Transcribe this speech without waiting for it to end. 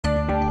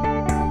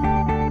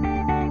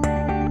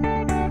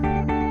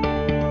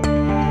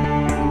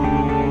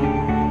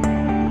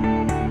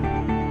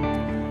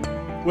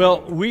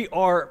Well, we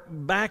are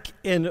back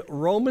in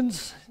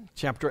Romans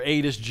chapter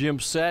 8, as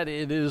Jim said.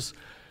 It is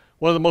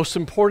one of the most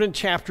important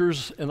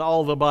chapters in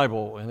all of the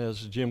Bible. And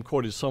as Jim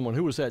quoted someone,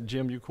 who was that,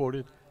 Jim, you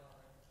quoted?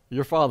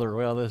 Your father.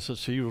 Well,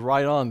 he was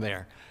right on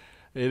there.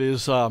 It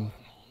is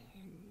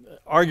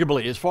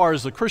arguably, as far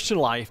as the Christian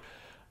life,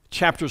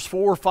 chapters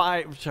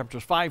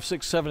 5,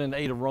 6, 7, and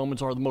 8 of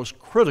Romans are the most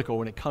critical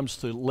when it comes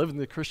to living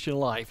the Christian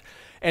life.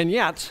 And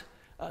yet,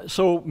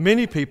 so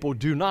many people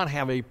do not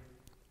have a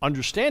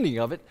understanding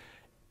of it,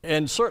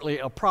 and certainly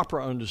a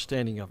proper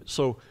understanding of it.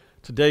 So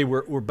today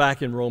we're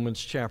back in Romans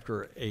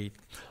chapter 8.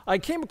 I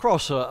came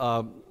across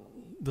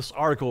this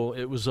article.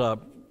 It was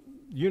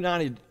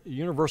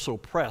Universal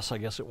Press, I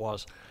guess it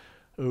was,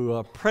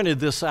 who printed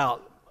this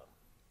out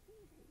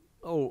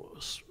a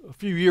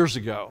few years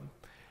ago.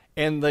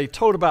 And they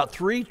told about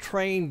 3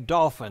 trained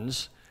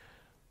dolphins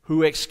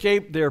who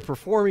escaped their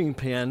performing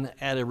pen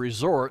at a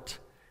resort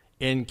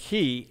in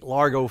Key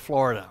Largo,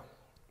 Florida.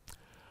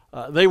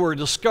 They were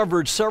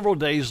discovered several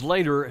days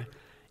later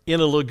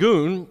in a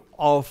lagoon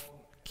off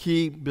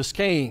Key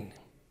Biscayne,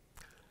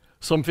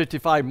 some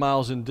 55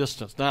 miles in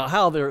distance. Now,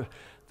 how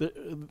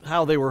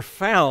they were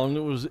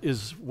found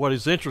is what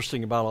is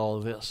interesting about all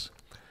of this.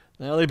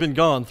 Now, they've been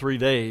gone 3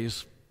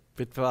 days,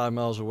 55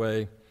 miles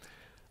away.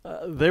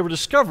 They were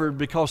discovered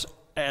because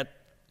at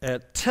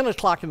 10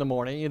 o'clock in the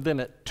morning, and then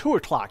at 2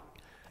 o'clock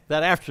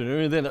that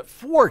afternoon, and then at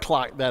 4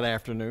 o'clock that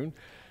afternoon,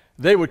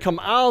 they would come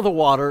out of the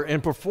water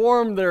and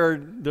perform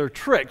their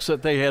tricks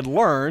that they had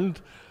learned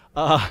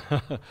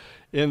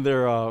in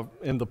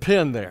the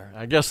pen there.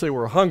 I guess they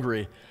were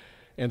hungry,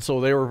 and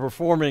so they were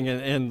performing.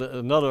 And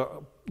another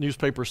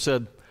newspaper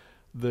said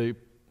the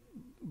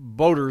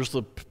boaters,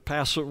 the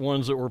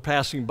ones that were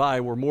passing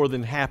by, were more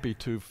than happy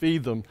to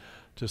feed them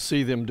to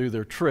see them do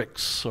their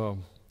tricks. So,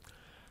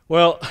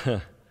 well,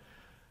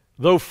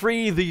 though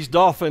free, these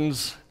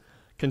dolphins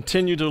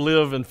continue to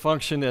live and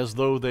function as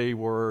though they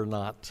were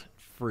not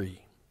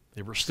free.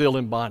 They were still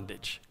in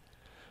bondage.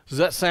 Does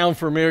that sound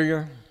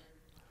familiar?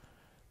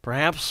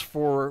 Perhaps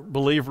for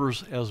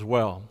believers as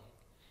well.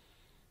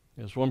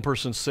 As one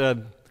person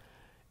said,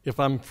 if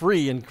I'm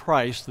free in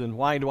Christ, then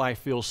why do I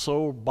feel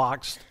so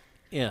boxed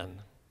in?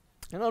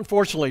 And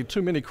unfortunately,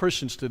 too many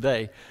Christians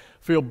today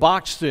feel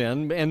boxed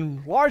in,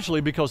 and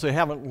largely because they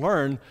haven't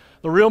learned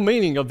the real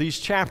meaning of these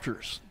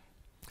chapters.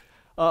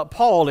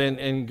 Paul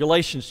in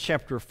Galatians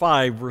chapter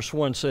 5, verse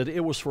 1 said,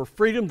 "It was for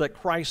freedom that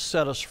Christ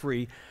set us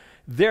free.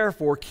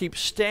 Therefore, keep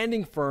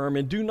standing firm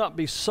and do not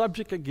be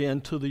subject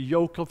again to the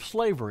yoke of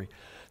slavery."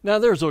 Now,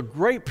 there's a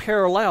great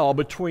parallel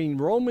between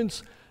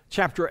Romans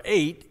chapter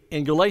 8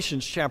 and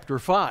Galatians chapter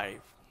 5.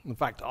 In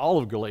fact, all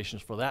of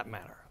Galatians for that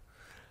matter.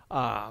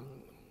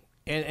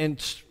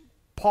 And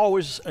Paul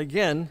was,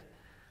 again,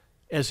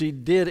 as he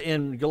did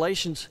in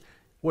Galatians,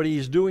 what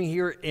he's doing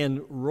here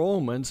in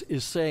Romans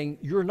is saying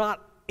you're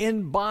not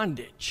in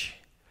bondage.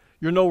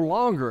 You're no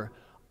longer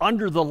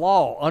under the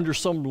law, under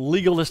some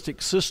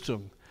legalistic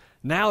system.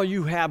 Now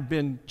you have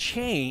been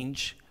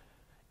changed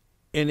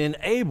and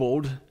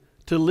enabled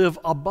to live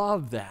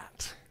above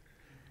that.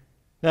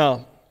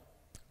 Now,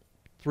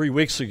 3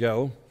 weeks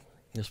ago,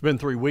 it's been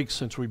 3 weeks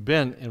since we've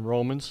been in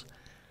Romans,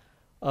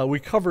 we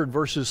covered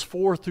verses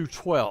 4 through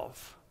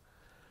 12.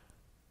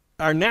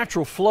 Our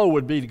natural flow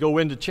would be to go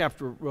into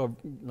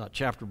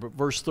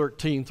verse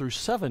 13 through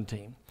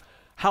 17.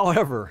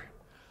 However,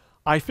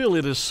 I feel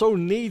it is so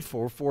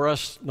needful for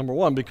us, number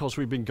one, because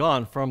we've been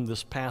gone from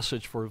this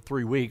passage for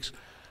 3 weeks,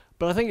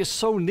 but I think it's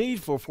so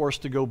needful for us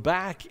to go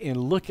back and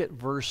look at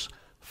verse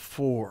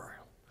 4.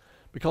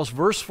 Because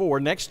verse 4,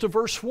 next to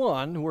verse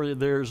 1, where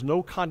there's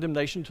no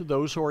condemnation to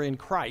those who are in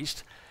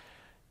Christ,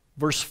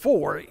 verse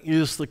 4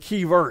 is the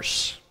key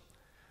verse.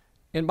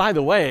 And by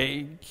the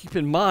way, keep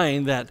in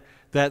mind that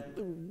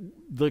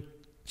the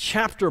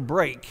chapter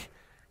break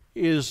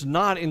is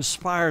not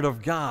inspired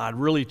of God.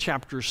 Really,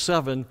 chapter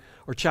 7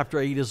 or chapter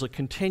 8 is a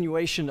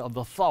continuation of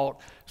the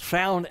thought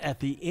found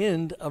at the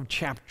end of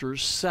chapter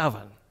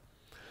 7.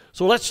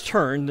 So let's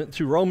turn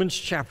to Romans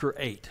chapter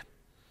 8.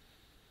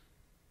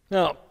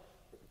 Now,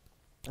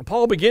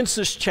 Paul begins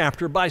this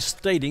chapter by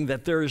stating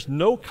that there is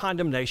no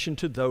condemnation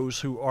to those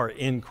who are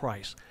in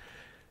Christ.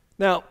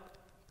 Now,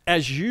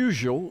 as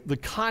usual, the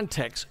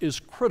context is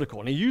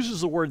critical, and he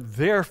uses the word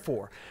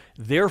therefore.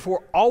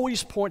 Therefore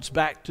always points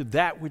back to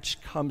that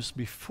which comes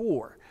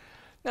before.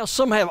 Now,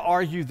 some have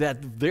argued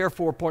that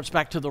therefore points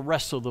back to the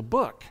rest of the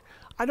book.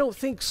 I don't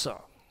think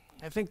so.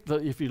 I think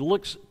that if you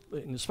look,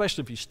 and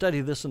especially if you study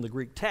this in the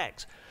Greek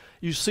text,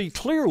 you see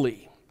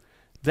clearly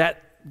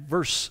that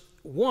verse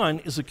 1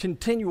 is a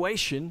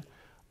continuation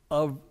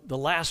of the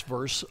last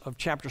verse of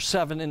chapter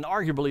 7, and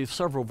arguably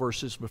several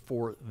verses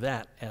before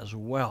that as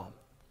well.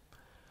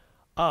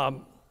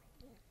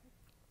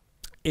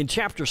 In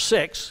chapter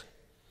 6,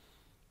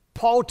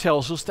 Paul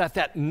tells us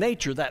that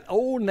nature, that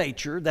old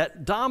nature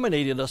that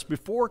dominated us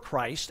before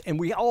Christ, and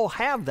we all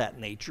have that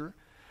nature,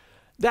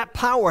 that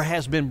power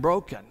has been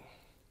broken.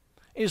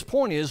 His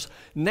point is,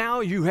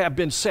 now you have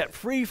been set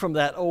free from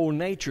that old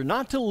nature,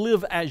 not to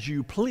live as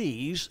you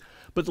please,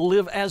 but to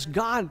live as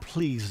God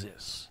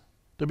pleases.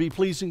 to be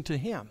pleasing to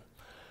Him.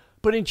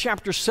 But in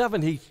chapter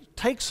 7, he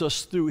takes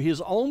us through his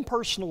own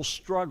personal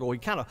struggle. He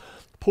kind of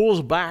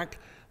pulls back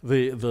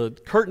the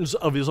curtains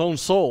of his own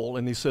soul,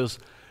 and he says,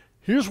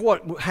 here's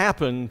what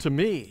happened to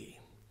me.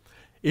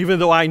 Even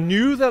though I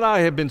knew that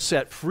I had been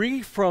set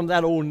free from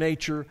that old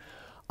nature,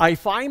 I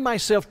find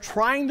myself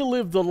trying to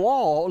live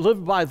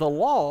by the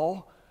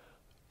law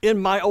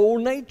in my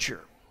old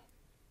nature.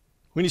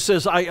 When he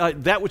says,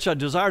 that which I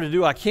desire to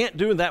do, I can't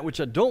do, and that which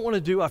I don't want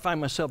to do, I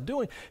find myself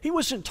doing, he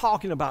wasn't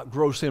talking about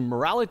gross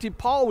immorality.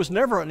 Paul was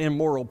never an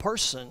immoral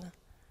person.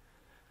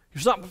 He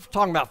was not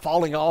talking about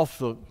falling off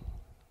the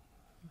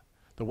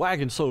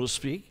wagon, so to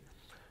speak.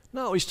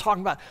 No, he's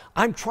talking about,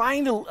 I'm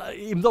trying to,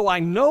 even though I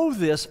know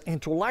this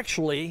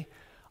intellectually,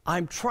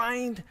 I'm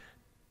trying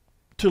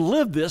to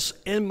live this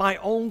in my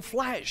own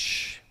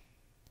flesh.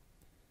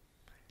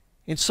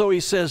 And so he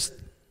says,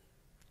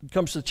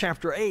 comes to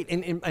chapter 8,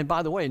 and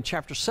by the way, in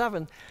chapter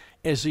 7,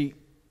 as he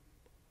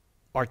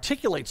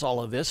articulates all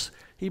of this,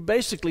 he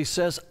basically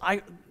says,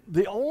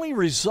 the only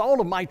result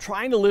of my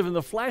trying to live in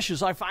the flesh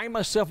is I find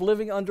myself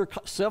living under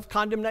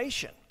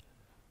self-condemnation.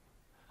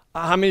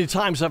 How many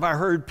times have I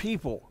heard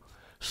people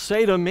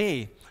say to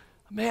me,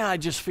 man, I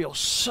just feel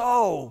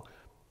so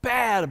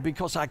bad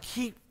because I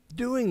keep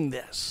doing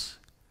this.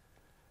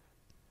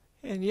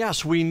 And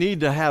yes, we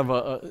need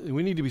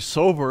to be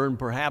sober and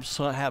perhaps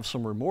have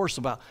some remorse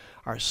about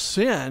our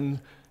sin,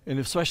 and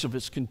especially if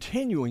it's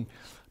continuing.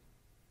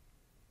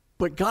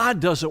 But God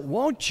doesn't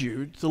want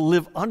you to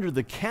live under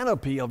the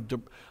canopy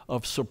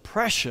of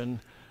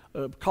suppression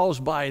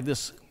caused by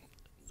this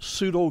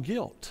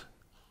pseudo-guilt.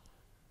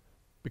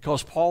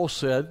 Because Paul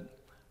said,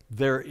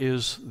 there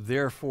is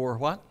therefore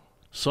what?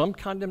 Some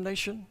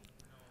condemnation?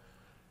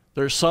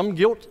 There's some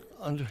guilt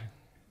under?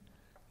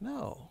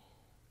 No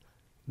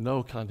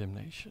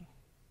condemnation.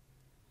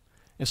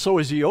 And so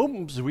as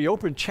we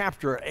open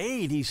chapter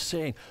 8, he's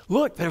saying,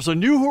 look, there's a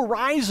new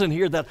horizon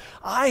here that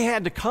I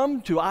had to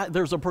come to.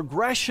 There's a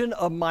progression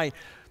of my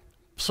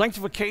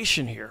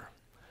sanctification here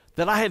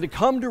that I had to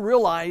come to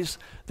realize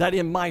that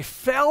in my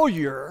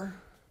failure,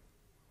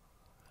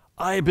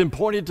 I have been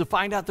pointed to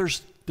find out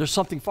there's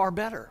something far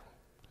better.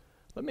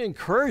 Let me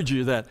encourage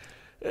you that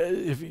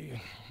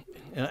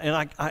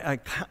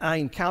I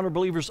encounter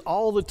believers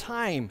all the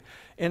time,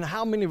 and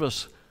how many of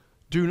us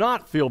do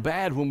not feel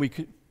bad when we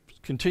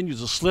continue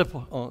to slip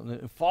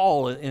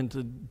fall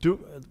into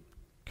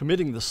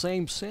committing the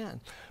same sin.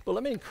 But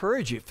let me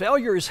encourage you,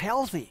 failure is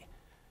healthy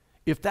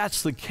if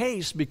that's the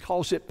case,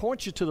 because it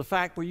points you to the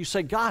fact where you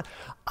say, God,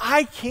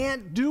 I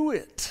can't do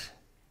it.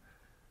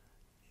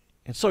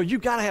 And so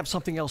you've got to have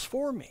something else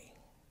for me.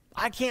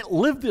 I can't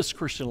live this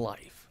Christian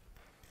life.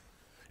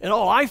 And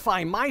all I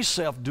find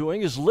myself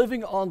doing is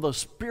living on the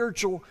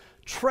spiritual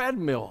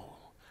treadmill.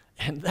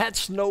 And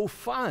that's no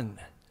fun.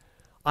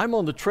 I'm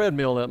on the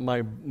treadmill in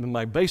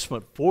my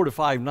basement 4 to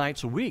 5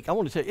 nights a week. I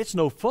want to tell you, it's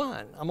no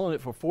fun. I'm on it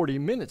for 40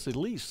 minutes at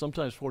least,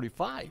 sometimes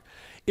 45.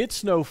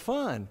 It's no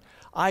fun.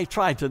 I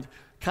try to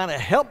kind of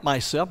help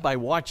myself by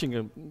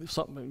watching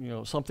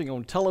something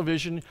on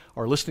television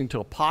or listening to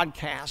a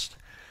podcast,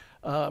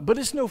 but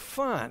it's no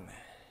fun.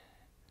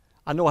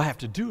 I know I have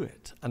to do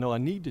it. I know I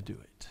need to do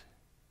it.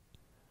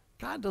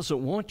 God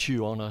doesn't want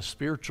you on a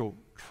spiritual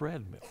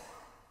treadmill.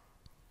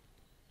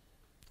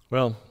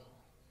 Well,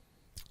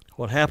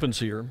 what happens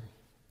here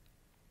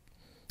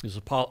is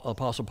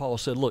Apostle Paul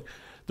said, look,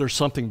 there's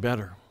something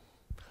better.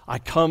 I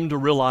come to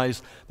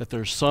realize that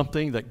there's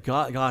something that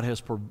God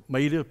has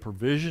made a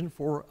provision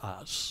for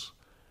us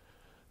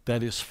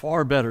that is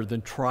far better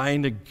than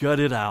trying to gut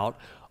it out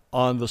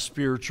on the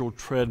spiritual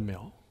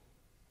treadmill.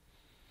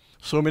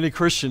 So many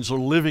Christians are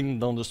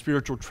living on the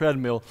spiritual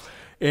treadmill,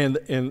 and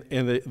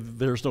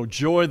there's no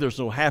joy, there's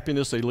no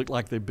happiness. They look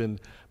like they've been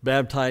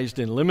baptized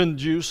in lemon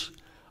juice.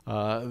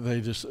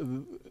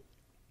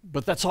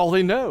 But that's all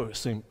they know,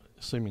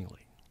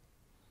 seemingly.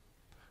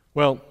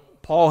 Well,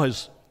 Paul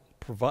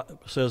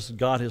says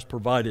God has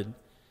provided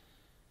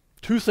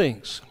two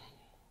things.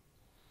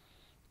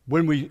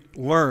 When we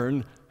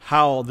learn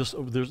how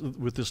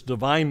with this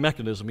divine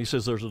mechanism, he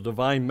says there's a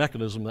divine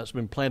mechanism that's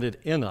been planted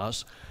in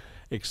us,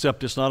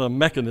 except it's not a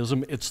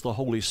mechanism, it's the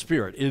Holy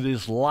Spirit. It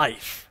is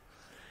life.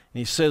 And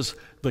he says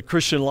the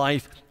Christian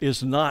life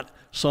is not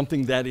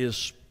something that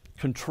is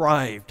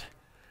contrived.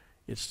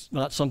 It's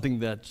something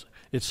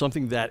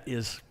that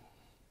is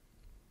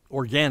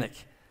organic,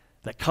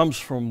 that comes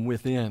from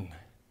within.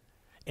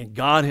 And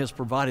God has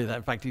provided that.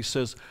 In fact, he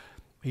says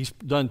he's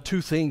done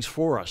two things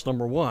for us.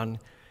 Number one,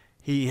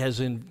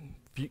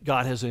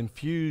 God has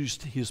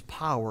infused his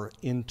power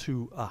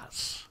into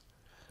us.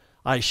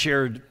 I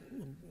shared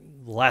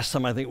last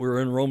time, I think we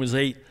were in Romans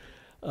 8,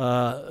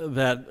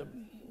 that a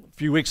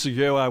few weeks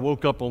ago I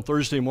woke up on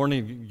Thursday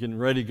morning getting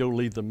ready to go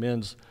lead the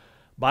men's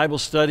Bible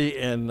study,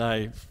 and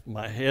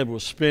my head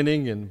was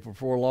spinning, and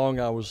before long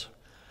I was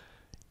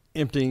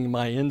emptying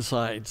my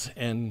insides,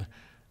 and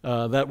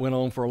that went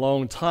on for a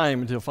long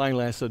time until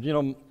finally I said,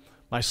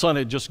 my son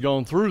had just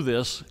gone through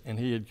this, and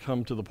he had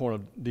come to the point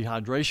of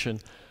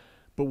dehydration,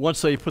 But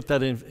once they put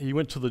that in, he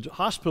went to the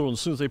hospital, and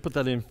as soon as they put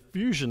that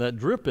infusion, that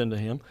drip into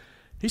him,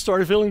 he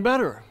started feeling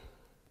better.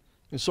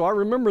 And so I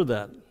remember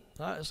that.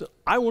 I said,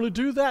 I want to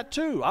do that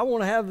too. I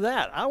want to have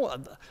that.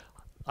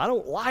 I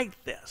don't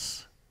like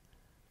this.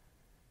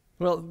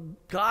 Well,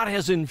 God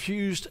has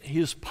infused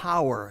his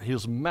power,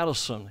 his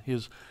medicine,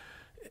 his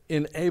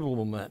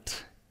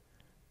enablement,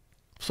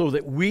 so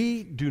that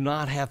we do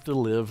not have to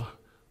live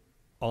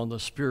on the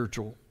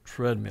spiritual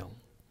treadmill.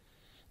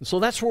 And so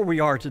that's where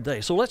we are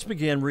today. So let's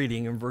begin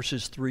reading in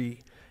verses 3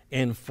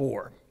 and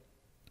 4.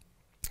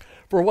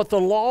 For what the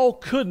law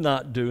could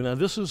not do, now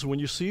this is when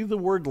you see the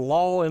word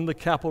law in the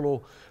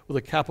capital, with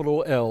a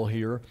capital L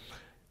here,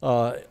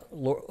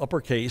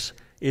 uppercase,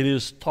 it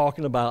is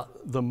talking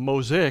about the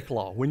Mosaic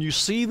law. When you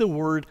see the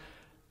word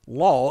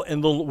law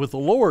with the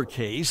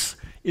lowercase,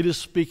 it is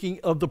speaking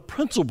of the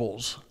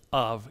principles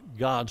of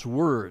God's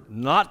word,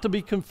 not to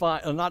be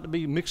confined, not to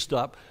be mixed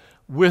up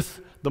with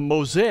the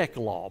Mosaic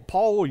law.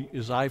 Paul,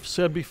 as I've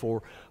said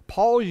before,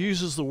 Paul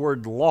uses the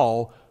word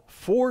law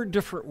 4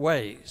 different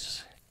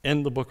ways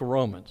in the book of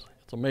Romans.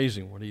 It's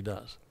amazing what he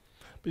does.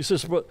 But he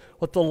says, but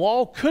what the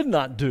law could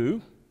not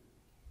do,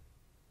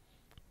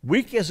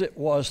 weak as it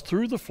was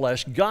through the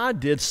flesh, God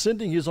did,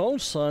 sending his own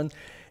Son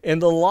in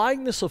the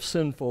likeness of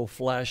sinful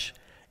flesh,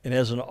 and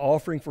as an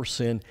offering for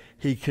sin,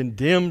 he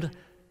condemned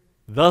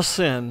the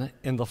sin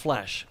in the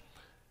flesh.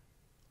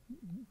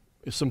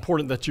 It's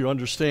important that you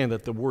understand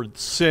that the word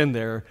sin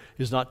there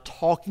is not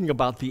talking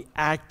about the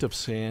act of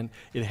sin.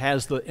 It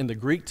has in the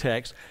Greek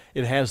text,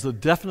 it has the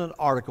definite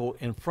article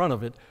in front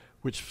of it,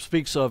 which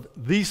speaks of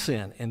the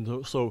sin.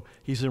 And so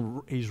he's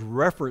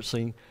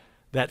referencing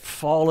that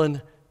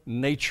fallen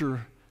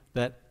nature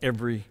that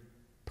every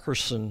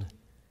person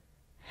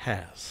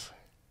has.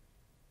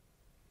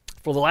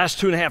 For the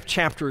last 2.5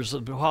 chapters, the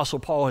Apostle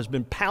Paul has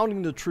been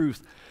pounding the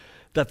truth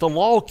that the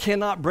law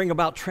cannot bring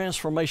about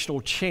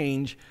transformational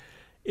change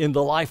in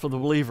the life of the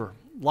believer.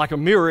 Like a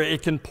mirror,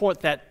 it can point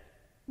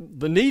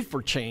the need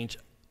for change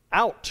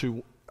out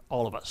to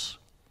all of us.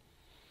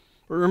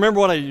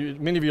 Remember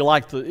many of you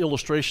like the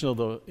illustration of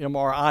the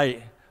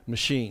MRI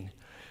machine.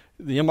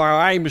 The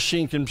MRI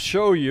machine can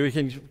show you, it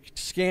can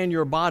scan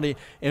your body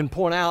and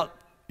point out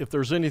if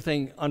there's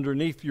anything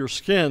underneath your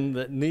skin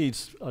that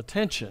needs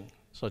attention,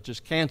 such as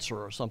cancer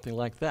or something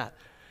like that.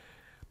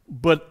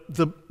 But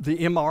the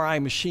MRI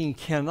machine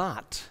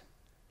cannot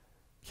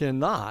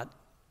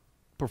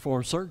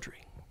perform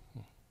surgery.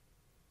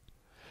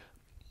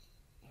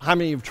 How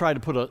many have tried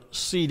to put a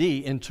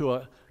CD into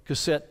a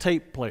cassette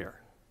tape player?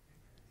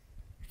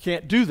 You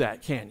can't do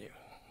that, can you?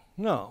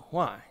 No.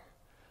 Why?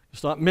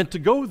 It's not meant to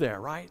go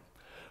there, right?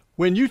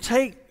 When you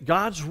take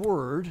God's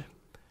Word,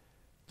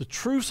 the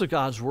truths of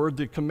God's Word,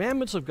 the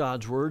commandments of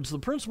God's words, the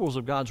principles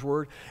of God's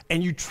Word,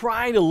 and you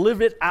try to live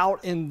it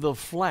out in the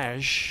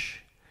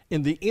flesh,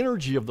 in the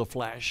energy of the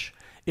flesh,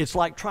 it's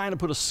like trying to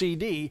put a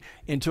CD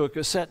into a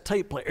cassette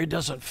tape player. It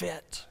doesn't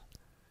fit.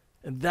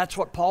 And that's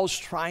what Paul's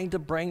trying to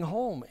bring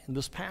home in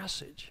this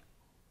passage.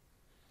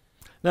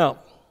 Now,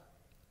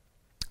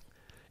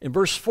 in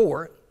verse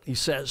 4, he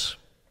says,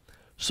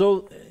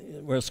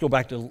 let's go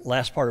back to the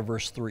last part of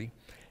verse 3.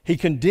 He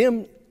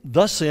condemned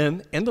the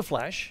sin in the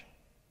flesh,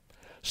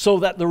 so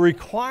that the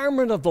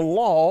requirement of the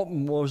law,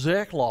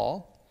 Mosaic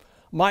law,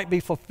 might be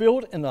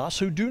fulfilled in us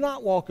who do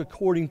not walk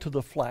according to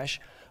the flesh,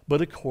 but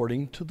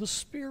according to the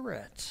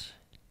Spirit.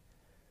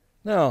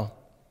 Now,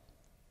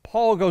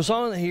 Paul goes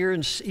on here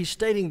and he's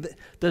stating that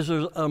there's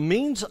a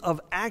means of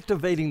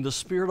activating the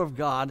Spirit of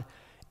God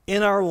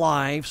in our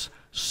lives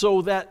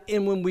so that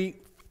when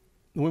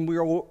we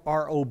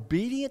are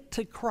obedient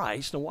to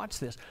Christ, now watch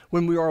this,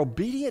 when we are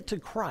obedient to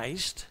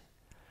Christ,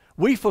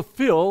 we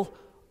fulfill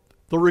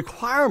the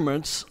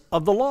requirements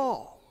of the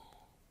law.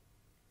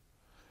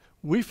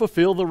 We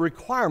fulfill the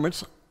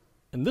requirements,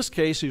 in this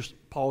case,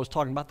 Paul was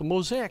talking about the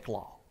Mosaic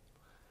law.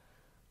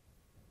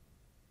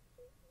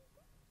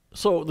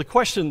 So the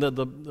question that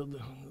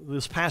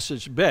this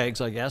passage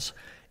begs, I guess,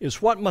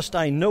 is what must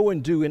I know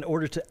and do in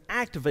order to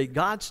activate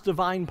God's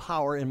divine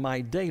power in my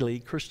daily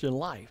Christian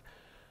life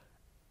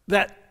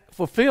that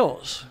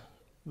fulfills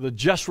the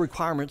just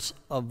requirements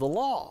of the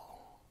law?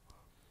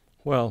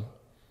 Well,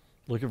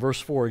 look at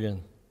verse 4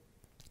 again.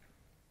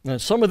 Now,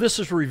 some of this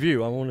is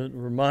review. I want to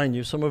remind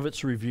you, some of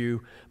it's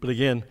review, but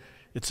again,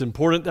 it's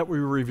important that we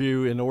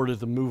review in order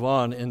to move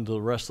on into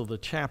the rest of the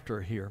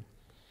chapter here.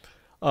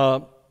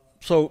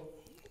 So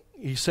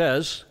he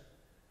says,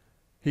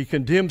 he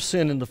condemns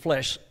sin in the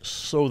flesh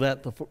so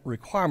that the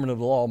requirement of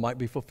the law might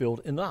be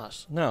fulfilled in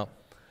us. Now,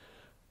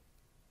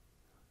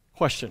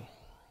 question.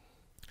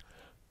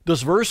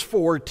 Does verse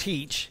 4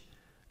 teach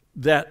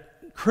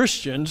that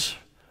Christians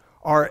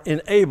are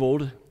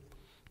enabled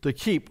to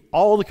keep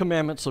all the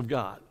commandments of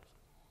God?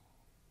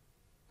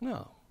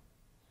 No,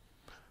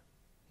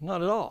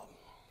 not at all.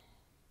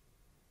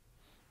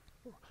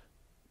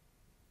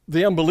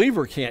 The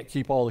unbeliever can't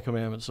keep all the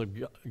commandments of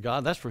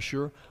God, that's for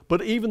sure.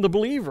 But even the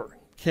believer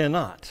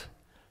cannot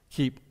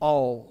keep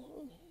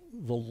all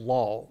the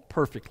law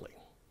perfectly.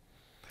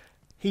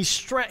 He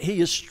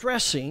is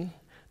stressing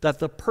that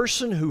the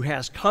person who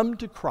has come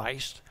to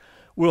Christ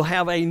will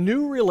have a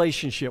new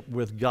relationship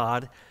with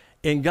God,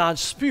 and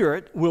God's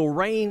Spirit will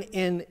reign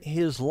in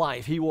his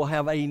life. He will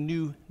have a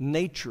new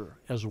nature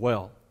as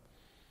well.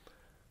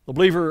 The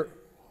believer,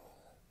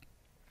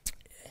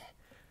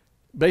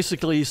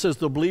 basically, he says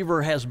the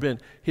believer has been,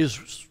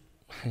 his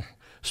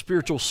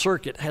spiritual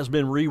circuit has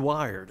been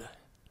rewired.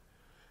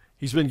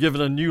 He's been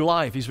given a new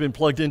life. He's been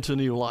plugged into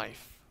new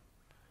life.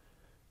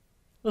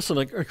 Listen,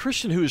 a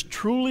Christian who is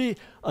truly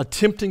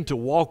attempting to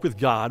walk with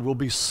God will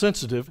be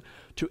sensitive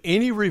to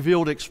any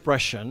revealed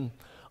expression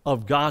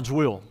of God's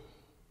will,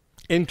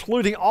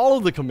 including all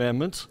of the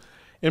commandments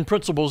and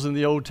principles in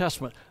the Old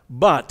Testament.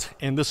 But,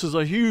 and this is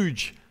a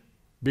huge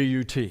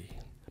B-U-T,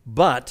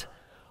 but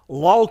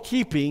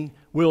law-keeping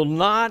will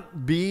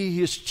not be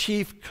his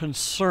chief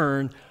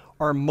concern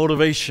or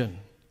motivation.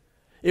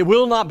 It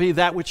will not be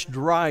that which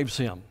drives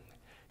him.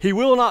 He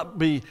will not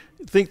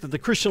think that the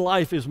Christian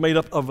life is made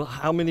up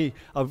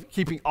of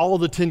keeping all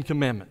of the 10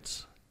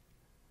 Commandments.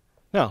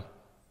 Now,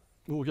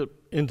 we'll get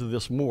into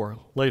this more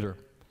later.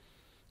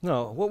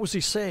 No, what was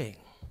he saying?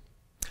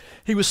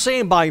 He was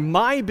saying, by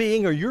my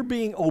being or your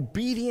being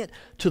obedient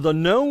to the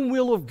known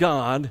will of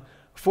God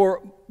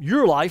for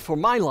your life, for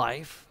my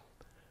life,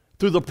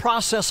 through the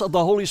process of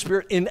the Holy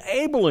Spirit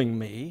enabling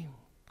me,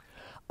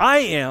 I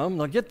am,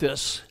 now get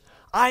this,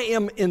 I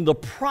am in the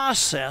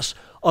process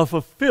of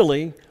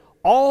fulfilling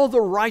all the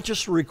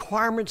righteous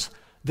requirements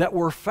that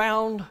were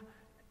found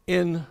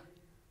in,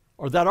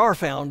 or that are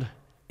found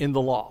in the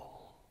law.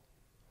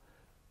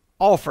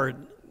 Alford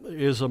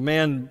is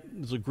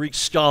a Greek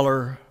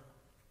scholar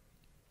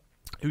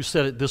who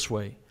said it this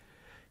way.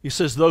 He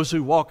says, those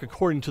who walk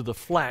according to the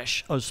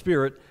flesh of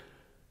spirit,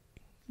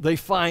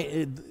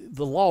 the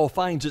law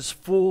finds its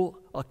full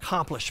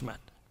accomplishment.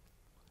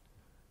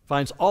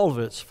 Finds all of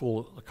its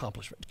full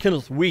accomplishment.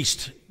 Kenneth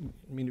Wuest,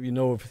 you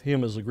know of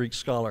him as a Greek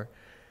scholar,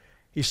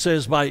 he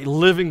says, by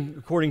living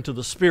according to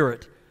the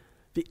Spirit,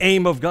 the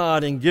aim of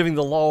God in giving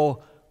the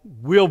law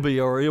will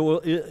be, or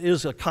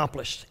is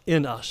accomplished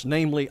in us,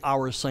 namely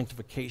our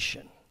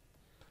sanctification.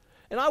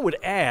 And I would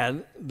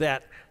add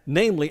that,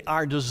 namely,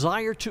 our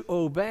desire to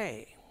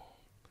obey.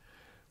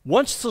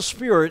 Once the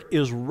Spirit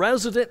is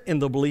resident in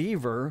the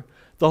believer,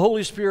 the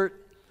Holy Spirit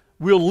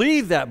will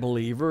lead that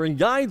believer and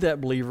guide that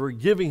believer,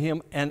 giving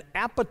him an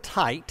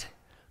appetite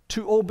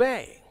to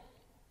obey.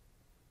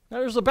 Now,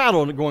 there's a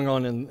battle going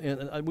on,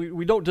 and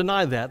we don't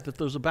deny that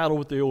there's a battle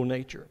with the old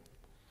nature.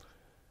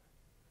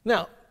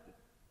 Now,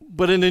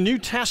 but in the New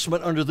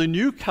Testament, under the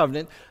New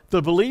Covenant,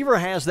 the believer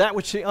has that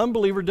which the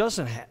unbeliever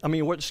doesn't have.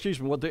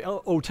 What the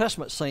Old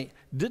Testament saint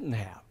didn't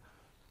have.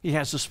 He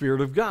has the Spirit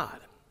of God.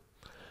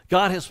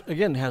 God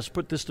has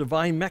put this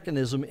divine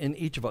mechanism in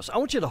each of us. I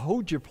want you to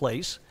hold your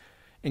place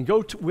and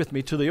go with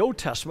me to the Old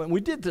Testament. We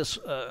did this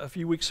a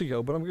few weeks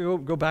ago, but I'm going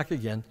to go back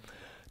again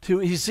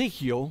to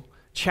Ezekiel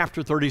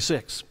chapter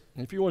 36.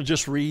 And if you want to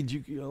just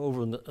read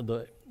over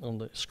on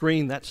the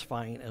screen, that's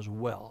fine as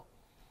well.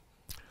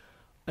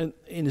 And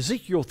in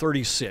Ezekiel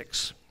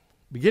 36,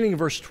 beginning in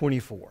verse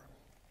 24,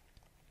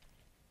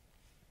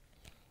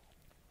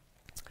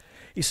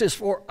 he says,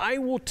 for I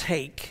will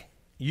take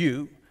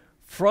you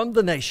from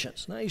the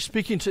nations. Now he's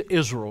speaking to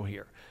Israel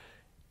here.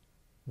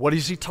 What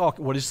is he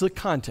talking? What is the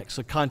context?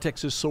 The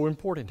context is so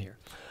important here.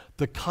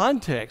 The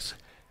context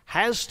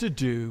has to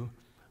do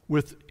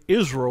with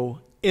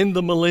Israel in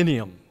the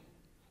millennium,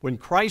 when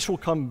Christ will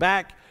come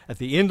back at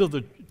the end of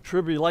the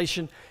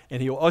tribulation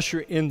and he'll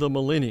usher in the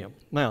millennium.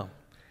 Now,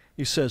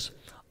 he says,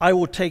 I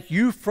will take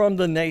you from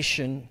the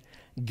nation,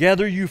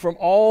 gather you from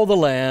all the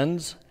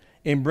lands,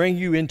 and bring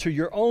you into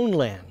your own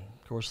land.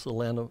 Of course, the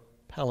land of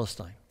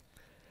Palestine.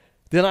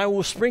 Then I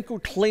will sprinkle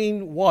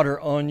clean water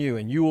on you,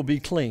 and you will be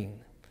clean.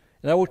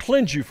 And I will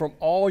cleanse you from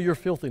all your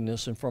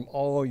filthiness and from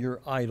all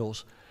your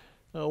idols.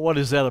 What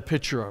is that a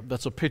picture of?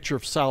 That's a picture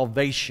of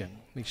salvation.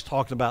 He's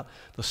talking about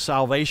the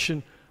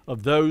salvation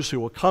of those who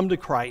will come to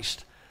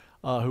Christ,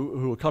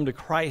 who will come to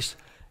Christ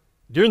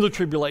during the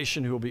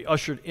tribulation, who will be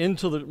ushered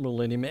into the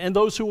millennium, and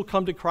those who will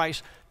come to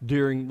Christ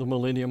during the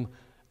millennium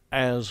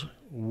as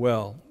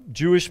well.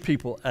 Jewish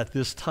people at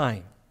this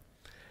time.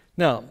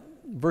 Now,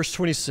 verse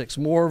 26,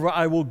 moreover,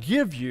 I will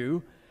give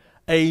you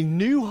a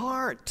new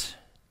heart.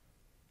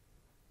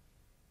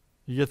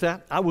 You get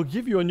that? I will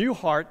give you a new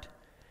heart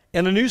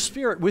and a new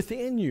spirit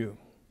within you.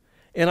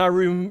 And I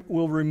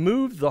will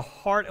remove the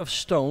heart of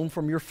stone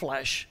from your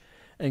flesh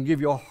and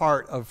give you a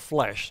heart of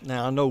flesh.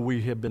 Now, I know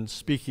we have been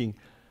speaking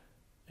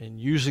and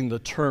using the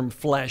term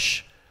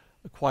flesh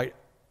quite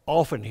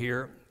often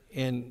here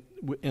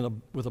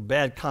with a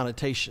bad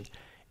connotation.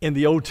 In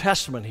the Old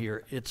Testament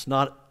here, it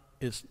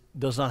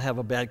does not have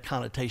a bad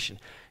connotation.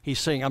 He's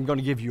saying, I'm going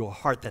to give you a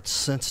heart that's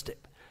sensitive,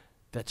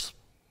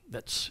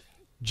 that's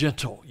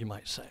gentle, you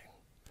might say.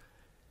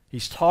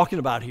 He's talking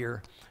about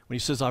here, when he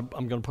says, I'm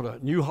going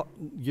to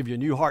give you a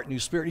new heart, new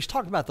spirit, he's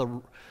talking about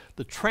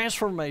the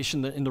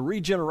transformation and the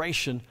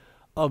regeneration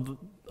of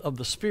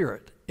the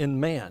spirit in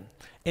man.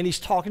 And he's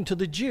talking to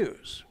the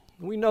Jews.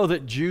 We know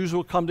that Jews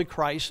will come to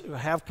Christ,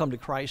 have come to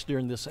Christ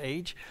during this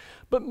age,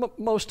 but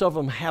most of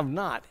them have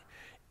not.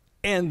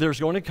 And there's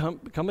going to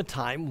come a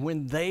time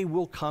when they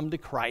will come to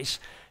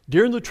Christ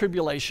during the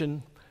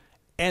tribulation,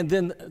 and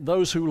then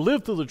those who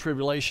live through the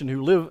tribulation,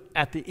 who live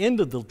at the end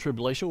of the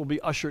tribulation, will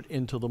be ushered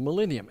into the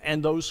millennium.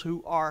 And those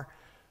who are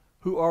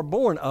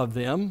born of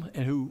them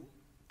and who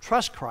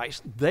trust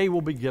Christ, they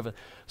will be given.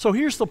 So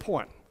here's the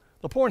point.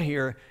 The point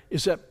here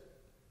is that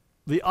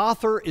the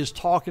author is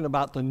talking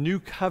about the new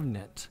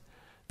covenant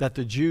that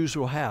the Jews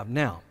will have.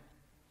 Now,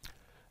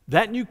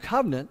 that new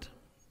covenant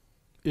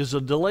is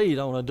set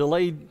on a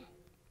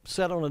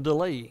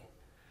delay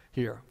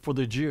here for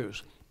the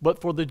Jews. But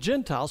for the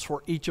Gentiles,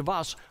 for each of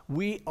us,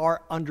 we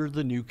are under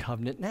the new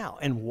covenant now.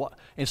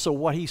 And so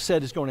what he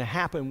said is going to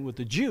happen with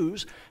the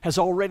Jews has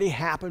already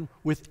happened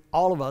with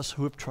all of us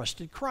who have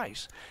trusted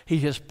Christ. He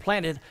has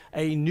planted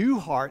a new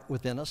heart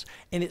within us.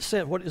 And it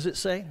said, what does it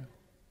say?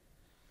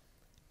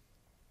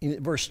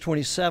 In verse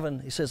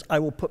 27, he says, I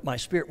will put my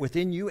spirit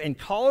within you and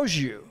cause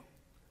you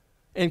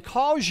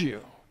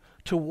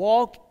to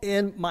walk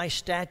in my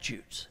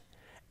statutes.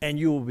 And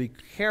you will be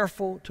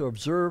careful to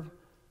observe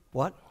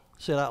what?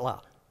 Say it out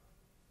loud.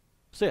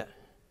 Say it.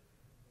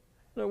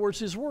 In other words,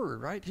 his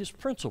word, right? His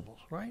principles,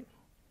 right?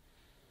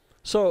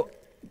 So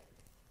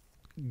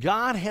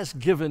God has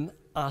given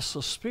us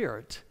a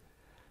spirit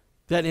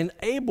that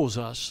enables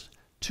us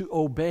to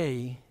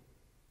obey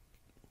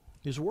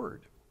his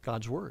word,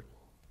 God's word.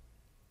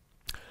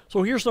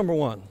 So here's number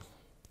one.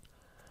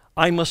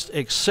 I must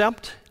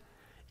accept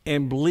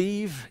and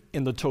believe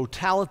in the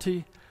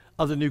totality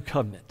of the new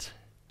covenant.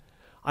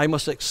 I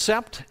must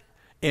accept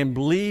and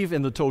believe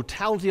in the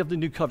totality of the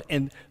new covenant.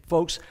 And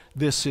folks,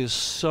 this is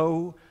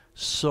so,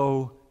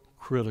 so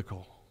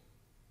critical.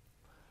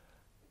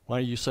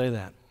 Why do you say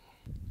that?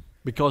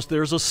 Because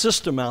there's a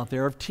system out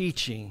there of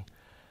teaching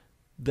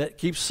that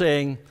keeps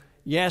saying,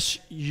 yes,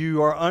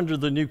 you are under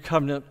the new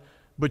covenant,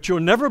 but you'll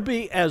never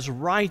be as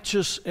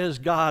righteous as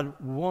God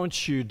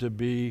wants you to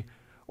be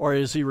or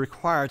as he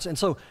requires. And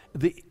so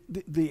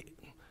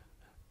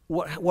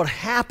what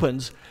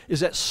happens is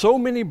that so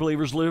many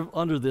believers live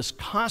under this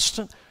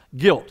constant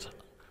guilt.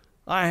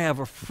 I have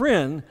a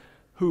friend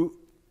who's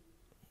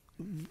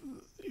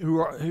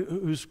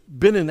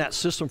been in that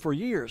system for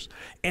years,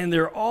 and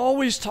they're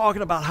always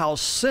talking about how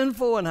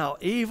sinful and how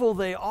evil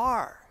they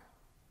are.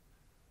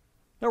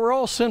 Now, we're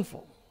all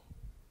sinful,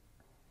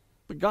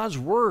 but God's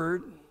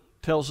word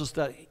tells us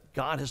that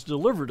God has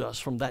delivered us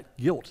from that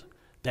guilt,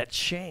 that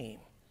shame.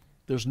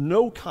 There's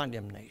no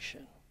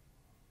condemnation.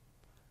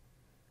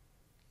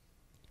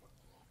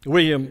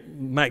 William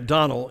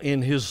MacDonald,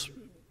 in his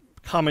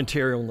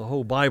commentary on the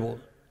whole Bible,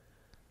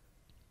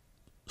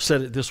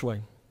 said it this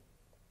way.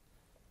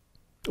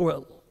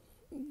 Well,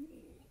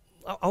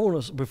 I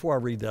want to, before I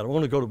read that, I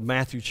want to go to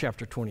Matthew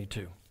chapter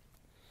 22.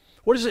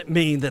 What does it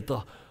mean that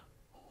the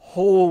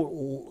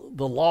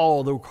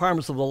law, the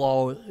requirements of the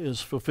law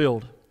is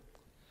fulfilled?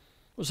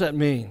 What does that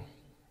mean?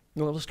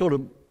 Well, let's go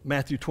to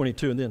Matthew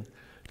 22 and then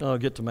I'll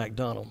get to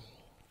MacDonald.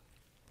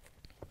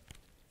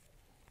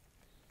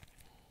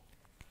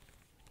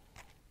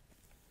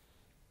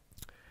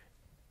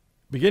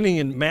 Beginning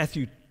in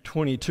Matthew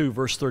 22,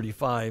 verse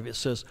 35, it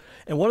says,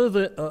 and one of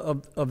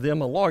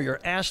them, a lawyer,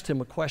 asked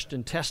him a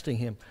question, testing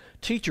him,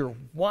 Teacher,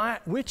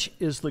 which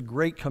is the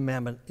great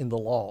commandment in the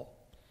law?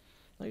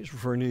 Now, he's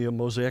referring to the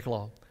Mosaic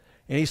law.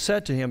 And he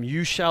said to him,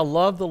 You shall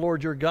love the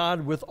Lord your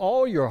God with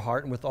all your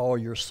heart and with all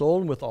your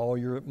soul and with all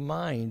your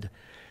mind.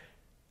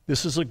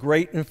 This is a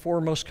great and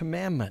foremost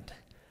commandment.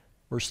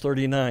 Verse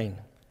 39,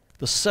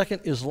 the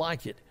second is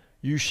like it.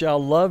 You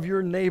shall love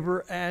your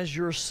neighbor as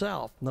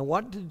yourself. Now,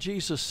 what did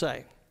Jesus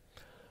say?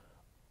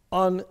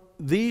 On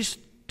these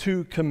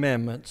two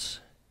commandments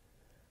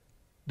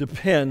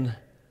depend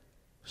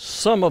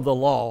some of the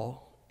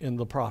law in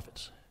the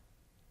prophets.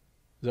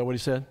 Is that what he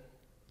said?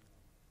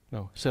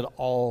 No, he said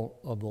all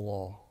of the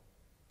law,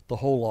 the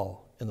whole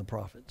law in the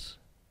prophets.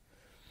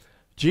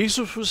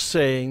 Jesus was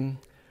saying,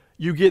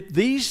 you get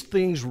these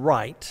things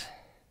right,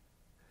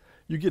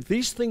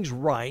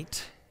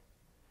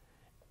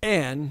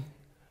 and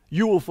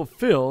you will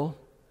fulfill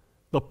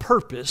the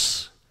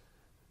purpose,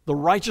 the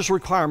righteous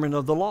requirement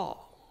of the law.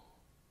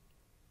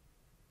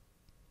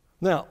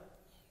 Now,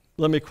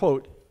 let me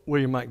quote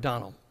William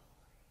MacDonald.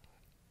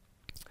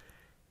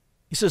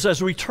 He says,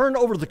 as we turn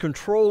over the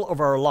control of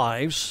our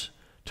lives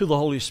to the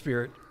Holy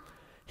Spirit,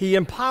 he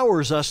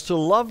empowers us to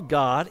love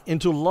God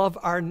and to love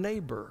our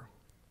neighbor.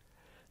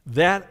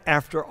 That,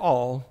 after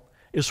all,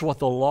 is what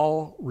the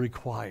law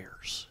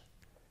requires.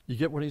 You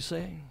get what he's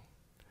saying?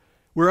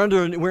 We're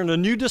in a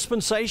new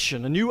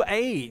dispensation, a new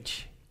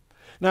age.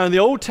 Now, in the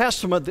Old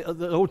Testament,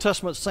 the Old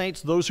Testament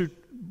saints, those who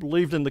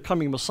believed in the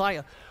coming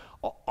Messiah,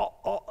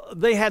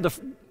 they had to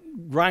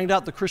grind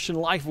out the Christian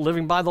life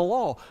living by the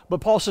law. But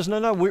Paul says,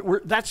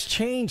 no, that's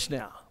changed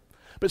now.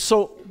 But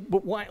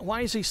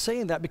why is he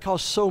saying that?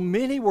 Because so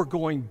many were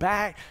going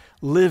back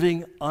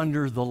living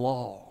under the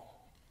law.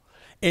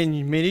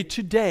 And many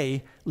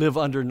today live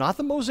under not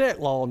the Mosaic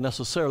law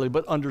necessarily,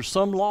 but under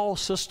some law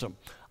system.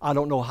 I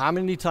don't know how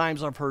many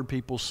times I've heard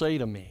people say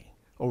to me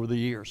over the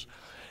years,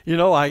 you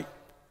know, I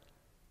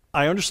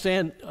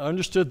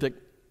understood that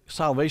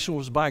salvation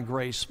was by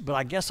grace, but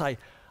I guess I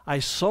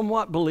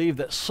somewhat believe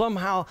that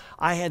somehow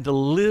I had to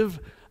live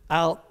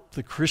out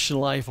the Christian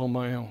life on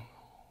my own.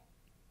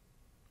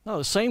 No,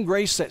 the same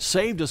grace that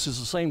saved us is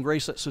the same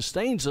grace that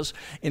sustains us,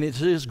 and it's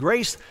His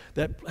grace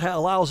that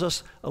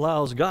God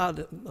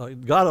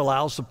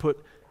allows to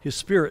put His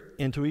Spirit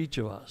into each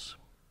of us.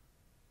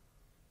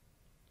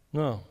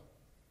 No.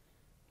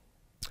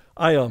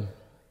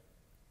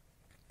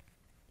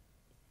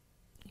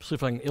 See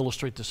if I can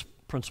illustrate this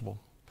principle.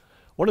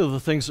 One of the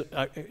things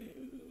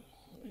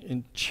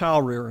in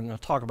child rearing, I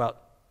talk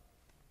about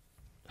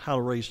how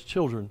to raise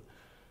children,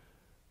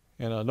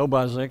 and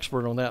nobody's an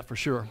expert on that for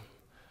sure.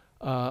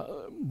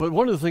 But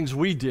one of the things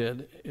we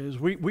did is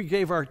we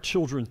gave our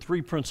children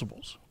 3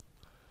 principles.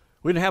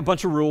 We didn't have a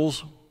bunch of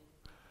rules.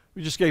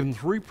 We just gave them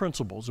 3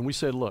 principles, and we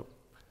said, look,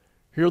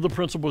 here are the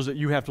principles that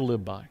you have to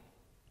live by.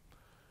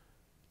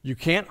 You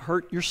can't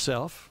hurt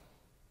yourself,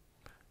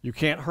 you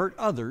can't hurt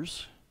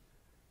others,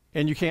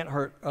 and you can't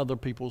hurt other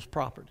people's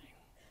property.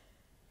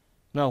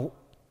 Now,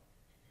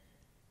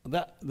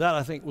 that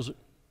I think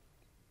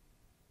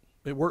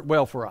it worked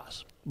well for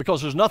us,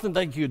 because there's nothing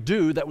they could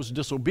do that was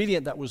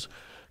disobedient, that was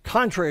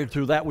contrary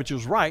to that which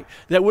is right,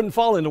 that wouldn't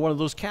fall into one of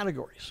those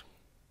categories.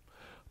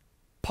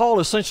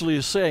 Paul essentially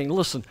is saying,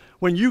 listen,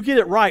 when you get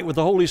it right with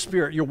the Holy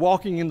Spirit, you're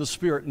walking in the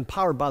Spirit,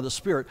 empowered by the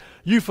Spirit,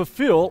 you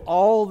fulfill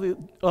all the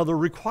other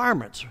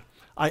requirements.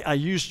 I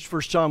used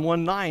 1 John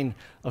 1:9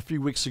 a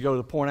few weeks ago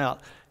to point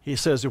out, he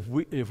says,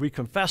 if we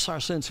confess our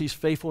sins, He's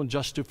faithful and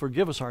just to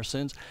forgive us our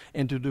sins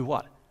and to do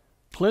what?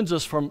 Cleanse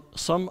us from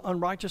some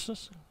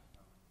unrighteousness?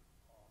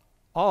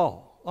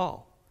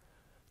 All.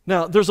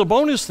 Now, there's a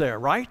bonus there,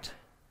 right?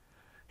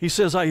 He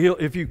says,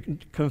 if you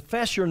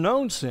confess your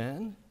known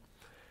sin,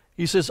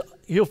 He says,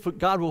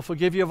 God will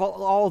forgive you of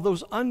all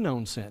those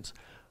unknown sins.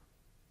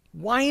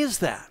 Why is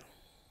that?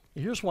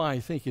 Here's why I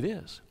think it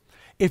is.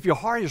 If your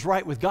heart is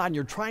right with God and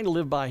you're trying to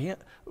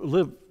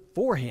live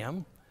for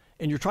Him,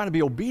 and you're trying to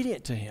be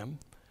obedient to Him,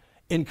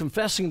 in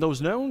confessing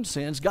those known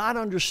sins, God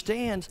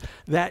understands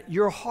that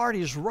your heart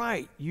is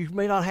right. You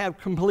may not have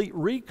complete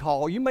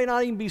recall. You may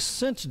not even be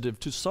sensitive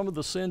to some of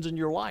the sins in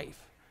your life.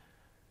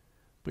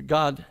 But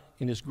God,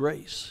 in His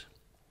grace,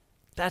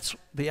 that's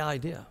the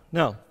idea.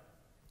 Now,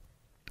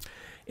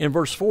 in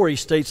verse 4, he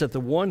states that the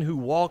one who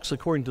walks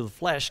according to the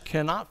flesh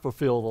cannot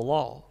fulfill the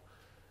law.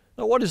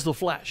 Now, what is the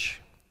flesh?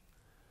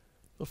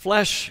 The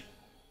flesh,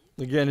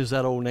 again, is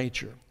that old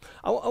nature.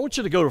 I want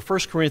you to go to 1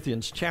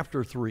 Corinthians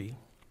chapter 3.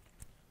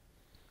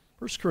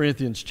 1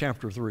 Corinthians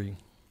chapter 3.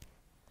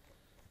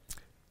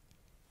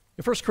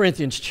 In 1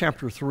 Corinthians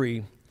chapter 3,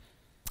 it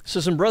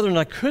says, "And brethren,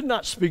 I could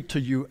not speak to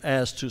you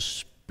as to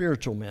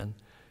spiritual men."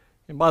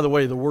 And by the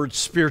way, the word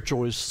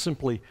spiritual is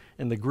simply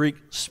in the Greek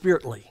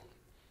spiritly,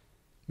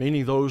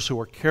 meaning those who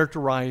are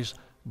characterized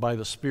by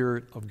the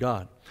Spirit of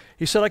God.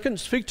 He said, "I couldn't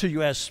speak to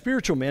you as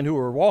spiritual men who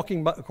are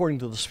walking according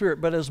to the Spirit,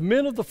 but as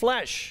men of the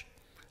flesh,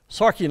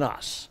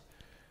 sarkinos,"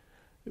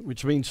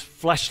 which means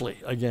fleshly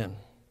again,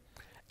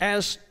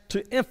 "as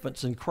to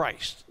infants in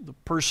Christ." The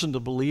person, the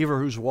believer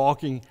who's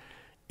walking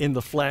in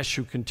the flesh,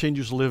 who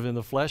continues to live in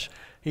the flesh,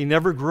 he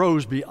never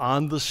grows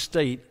beyond the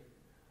state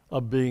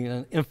of being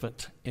an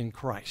infant in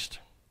Christ.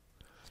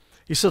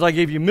 He said, "I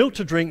gave you milk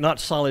to drink, not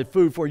solid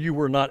food, for you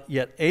were not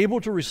yet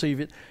able to receive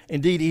it.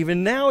 Indeed,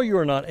 even now you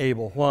are not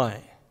able."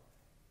 Why?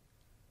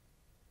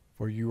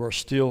 "For you are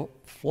still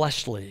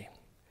fleshly.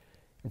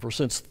 And for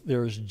since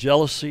there is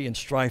jealousy and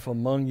strife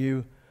among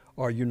you,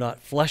 are you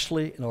not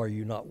fleshly, and are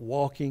you not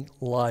walking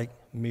like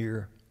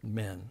mere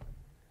men?"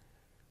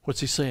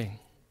 What's he saying?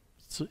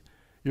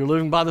 You're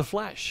living by the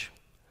flesh.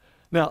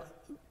 Now,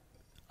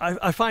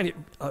 I find it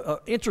an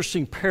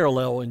interesting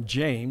parallel in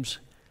James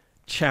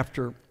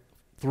chapter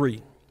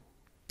 3.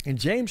 In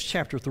James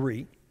chapter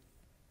 3,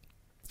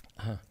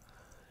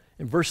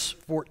 in verse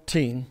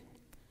 14,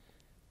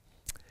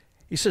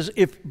 he says,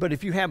 But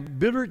if you have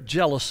bitter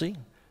jealousy,"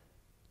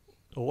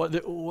 what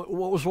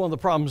was one of the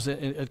problems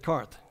at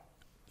Corinth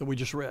that we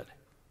just read?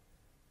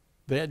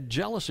 They had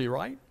jealousy,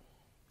 right?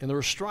 And there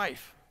was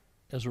strife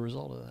as a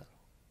result of that.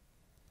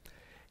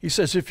 He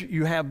says, if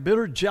you have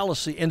bitter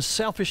jealousy and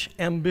selfish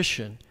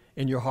ambition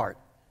in your heart.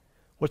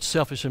 What's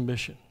selfish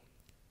ambition?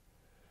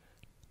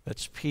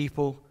 That's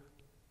people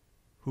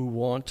who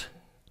want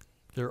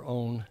their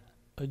own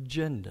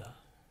agenda.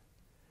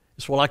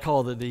 It's what I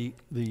call the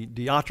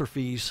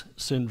Diotrephes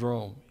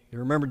syndrome. You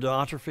remember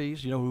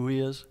Diotrephes? You know who he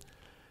is?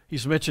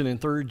 He's mentioned in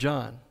 3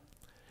 John.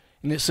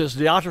 And it says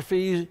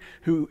Diotrephes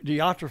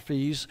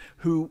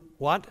who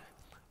what?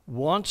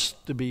 Wants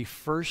to be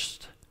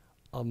first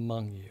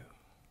among you.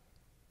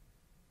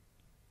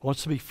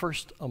 Wants to be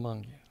first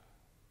among you.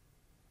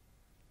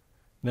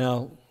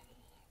 Now,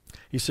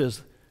 he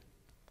says,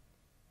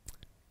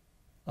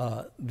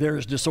 there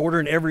is disorder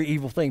in every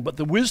evil thing, but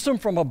the wisdom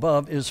from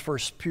above is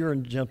first pure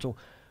and gentle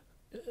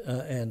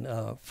and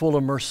full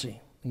of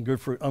mercy and good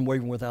fruit,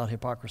 unwavering without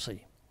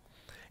hypocrisy.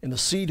 And the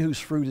seed whose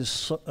fruit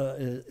is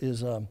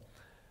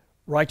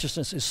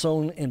righteousness is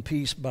sown in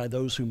peace by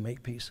those who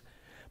make peace.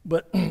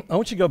 But I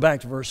want you to go back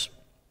to verse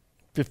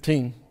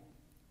 15.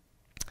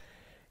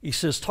 he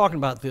says, talking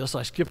about this,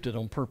 I skipped it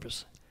on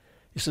purpose.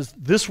 He says,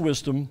 this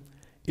wisdom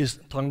is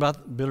talking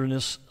about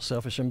bitterness,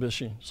 selfish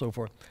ambition, so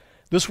forth.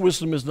 This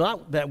wisdom is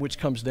not that which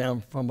comes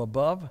down from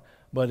above,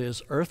 but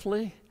is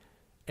earthly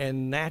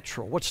and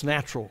natural. What's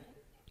natural?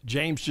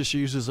 James just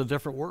uses a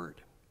different word.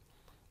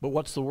 But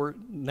what's the word?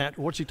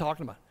 What's he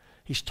talking about?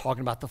 He's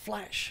talking about the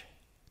flesh.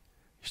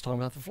 He's talking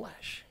about the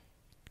flesh.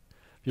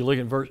 If you look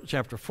at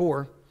chapter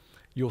 4,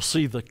 you'll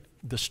see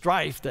the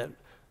strife that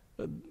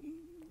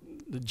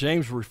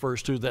James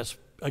refers to. That's,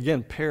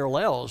 again,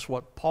 parallels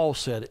what Paul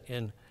said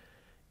in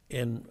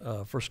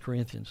 1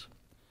 Corinthians.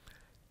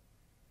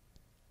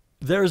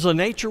 There's a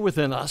nature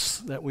within us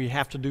that we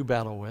have to do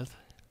battle with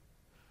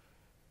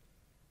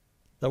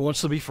that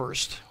wants to be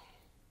first.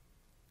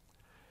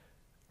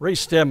 Ray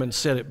Stedman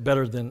said it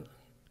better than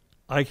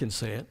I can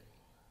say it.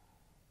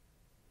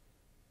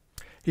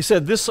 He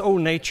said, this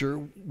old nature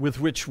with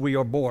which we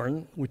are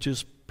born, which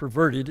is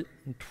perverted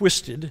and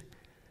twisted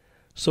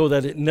so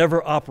that it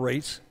never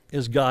operates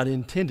as God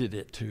intended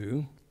it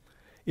to,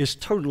 is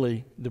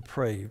totally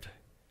depraved.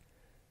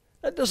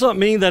 That does not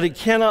mean that it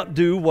cannot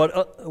do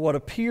what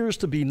appears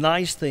to be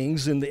nice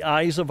things in the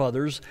eyes of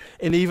others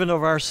and even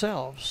of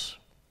ourselves.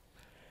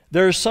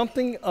 There is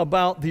something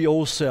about the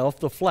old self,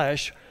 the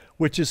flesh,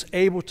 which is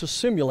able to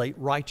simulate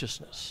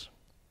righteousness.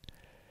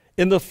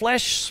 In the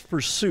flesh's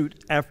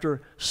pursuit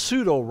after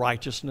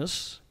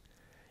pseudo-righteousness,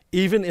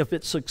 even if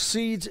it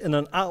succeeds in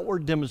an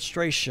outward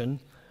demonstration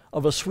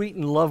of a sweet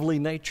and lovely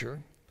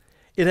nature,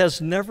 it has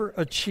never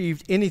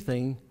achieved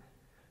anything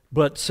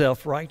but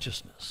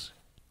self-righteousness.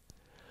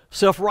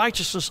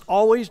 Self-righteousness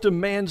always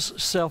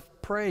demands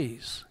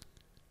self-praise.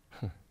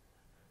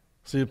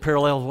 See the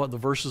parallel of what the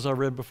verses I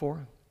read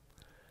before?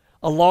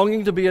 A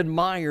longing to be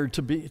admired,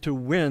 to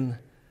win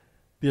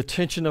the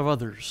attention of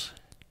others,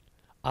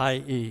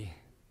 i.e.,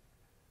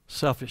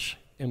 selfish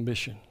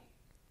ambition.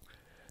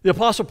 The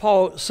Apostle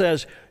Paul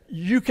says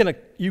you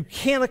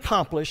can't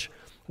accomplish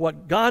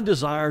what God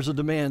desires or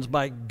demands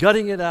by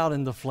gutting it out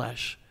in the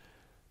flesh,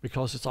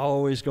 because it's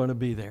always going to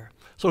be there.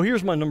 So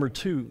here's my number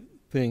 2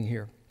 thing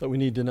here that we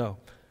need to know.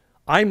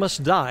 I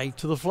must die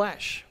to the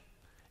flesh.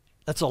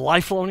 That's a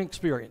lifelong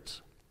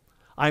experience.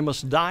 I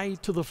must die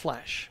to the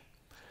flesh.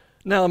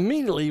 Now,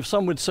 immediately,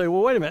 some would say,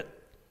 well, wait a minute.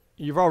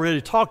 You've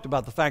already talked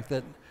about the fact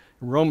that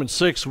in Romans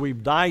 6,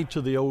 we've died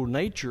to the old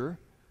nature.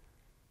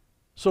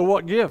 So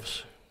what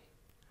gives?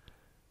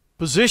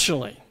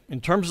 Positionally, in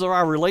terms of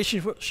our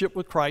relationship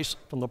with Christ,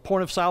 from the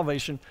point of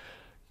salvation,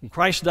 when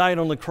Christ died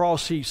on the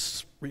cross, he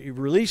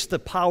released the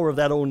power of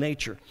that old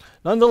nature.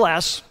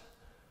 Nonetheless,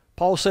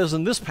 Paul says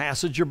in this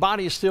passage, your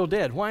body is still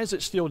dead. Why is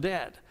it still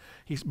dead?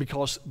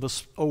 Because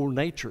this old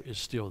nature is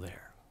still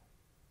there.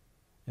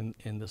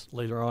 In this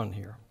later on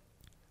here.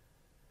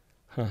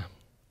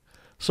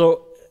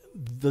 So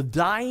the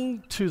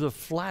dying to the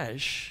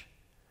flesh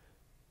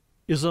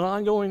is an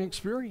ongoing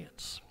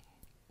experience.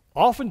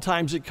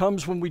 Oftentimes it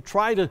comes when we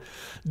try to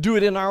do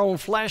it in our own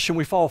flesh and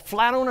we fall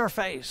flat on our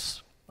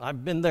face.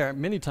 I've been there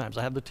many times.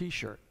 I have the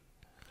t-shirt.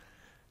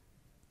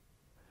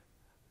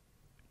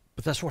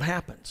 But that's what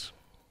happens.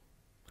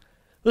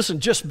 Listen,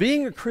 just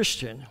being a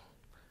Christian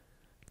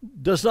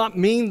does not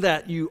mean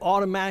that you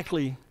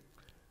automatically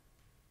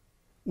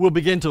will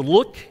begin to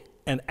look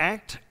and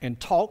act and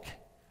talk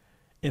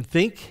and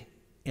think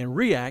and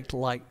react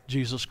like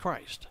Jesus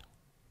Christ.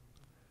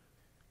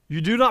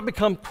 You do not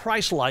become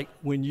Christ-like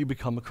when you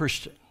become a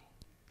Christian.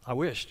 I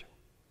wished.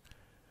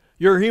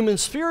 Your human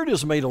spirit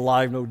is made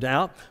alive, no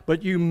doubt,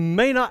 but you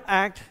may not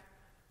act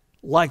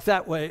like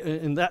that way,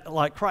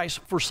 like Christ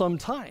for some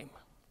time.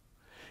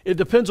 It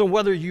depends on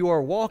whether you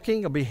are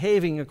walking or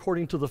behaving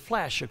according to the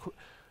flesh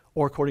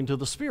or according to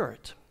the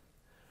Spirit.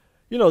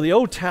 You know, the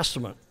Old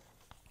Testament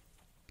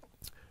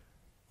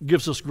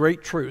gives us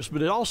great truths,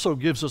 but it also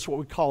gives us what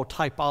we call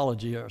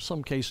typology, or in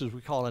some cases we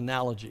call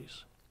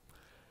analogies.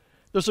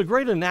 There's a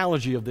great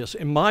analogy of this,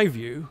 in my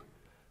view,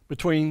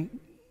 between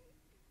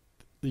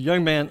the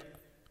young man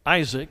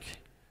Isaac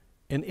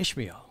and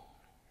Ishmael.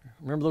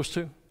 Remember those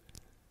two?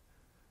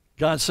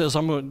 God says,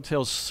 I'm going to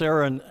tell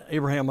Sarah and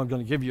Abraham, I'm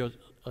going to give you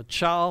a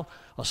child,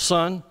 a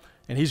son,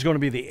 and he's going to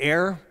be the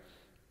heir.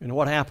 And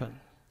what happened?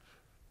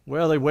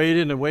 Well, they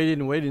waited and waited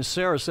and waited, and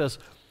Sarah says,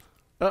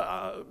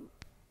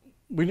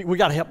 we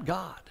got to help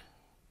God.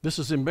 This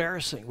is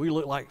embarrassing. We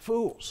look like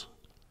fools,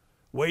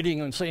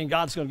 waiting and saying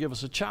God's going to give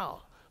us a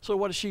child. So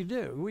what does she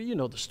do? Well, you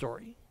know the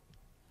story.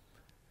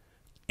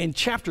 In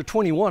chapter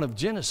 21 of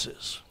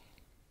Genesis,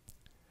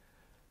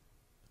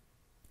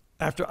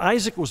 after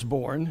Isaac was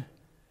born,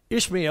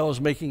 Ishmael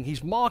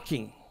he's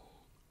mocking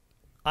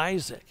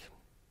Isaac.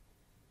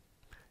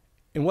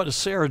 And what does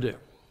Sarah do?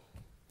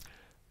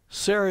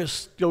 Sarah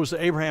goes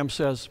to Abraham and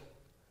says,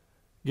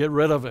 get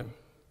rid of him.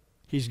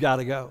 He's got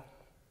to go.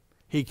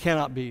 He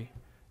cannot be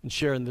and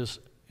share in this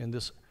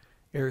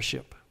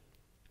heirship.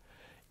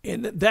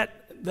 And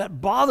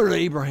that bothered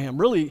Abraham,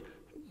 really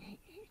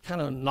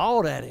kind of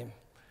gnawed at him.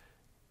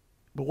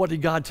 But what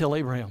did God tell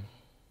Abraham?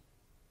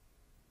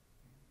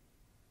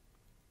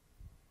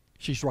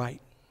 She's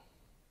right.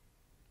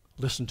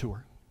 Listen to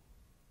her.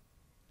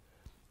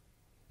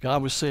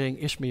 God was saying,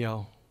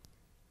 Ishmael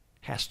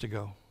has to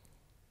go.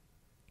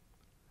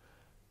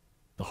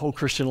 The whole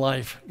Christian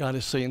life, God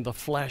is saying the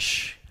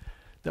flesh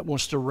that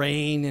wants to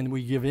reign and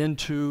we give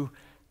into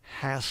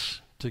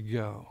has to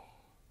go.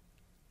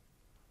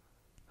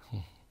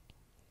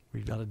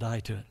 We've got to die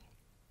to it.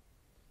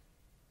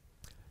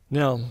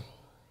 Now,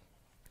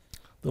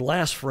 the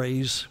last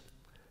phrase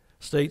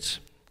states,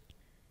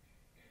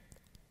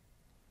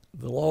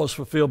 the law is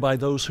fulfilled by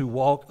those who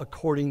walk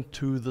according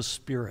to the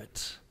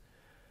Spirit.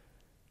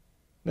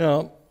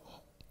 Now,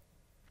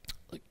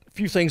 a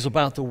few things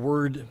about the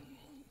word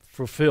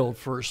fulfilled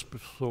first,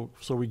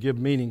 so we give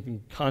meaning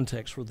and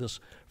context for this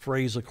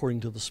phrase, according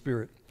to the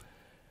Spirit.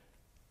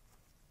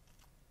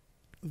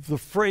 The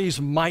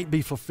phrase might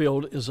be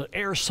fulfilled is an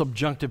aorist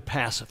subjunctive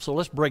passive. So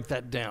let's break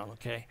that down,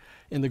 okay,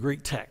 in the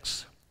Greek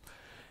text.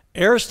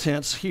 Aorist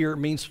tense here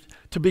means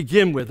to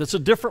begin with. It's a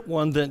different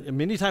one than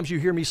many times you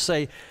hear me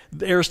say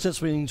the aorist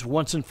tense means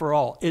once and for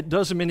all. It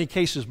does in many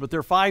cases, but there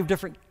are 5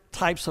 different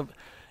types of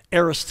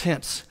aorist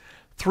tense.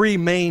 3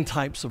 main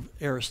types of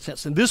aorist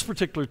tense. And this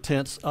particular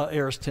tense,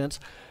 aorist tense,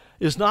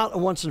 is not a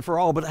once and for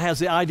all, but it has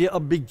the idea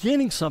of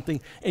beginning something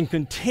and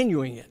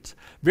continuing it.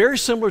 Very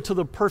similar to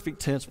the perfect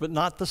tense, but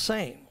not the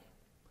same.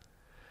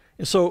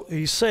 And so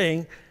he's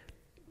saying,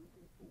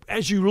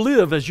 as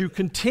you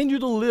continue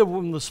to live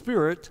in the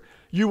Spirit,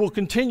 you will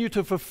continue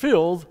to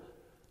fulfill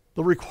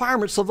the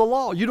requirements of the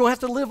law. You don't have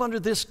to live under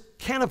this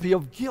canopy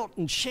of guilt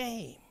and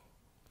shame.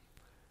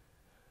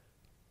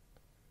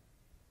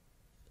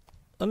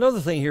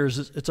 Another thing here is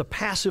it's a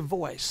passive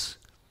voice.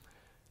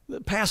 The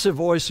passive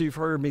voice, you've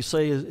heard me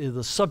say, is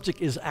the subject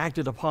is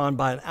acted upon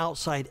by an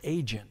outside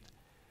agent.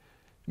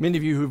 Many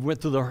of you who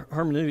went through the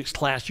hermeneutics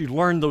class, you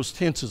learned those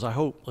tenses, I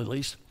hope, at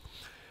least.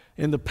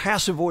 In the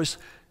passive voice,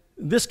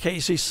 in this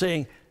case, he's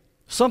saying,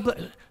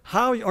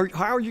 how are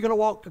you going to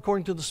walk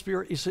according to the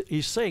Spirit?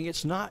 He's saying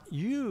it's not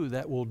you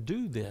that will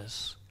do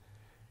this.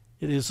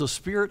 It is the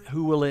Spirit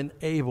who will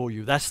enable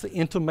you. That's the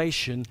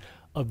intimation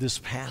of this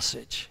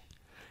passage.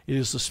 It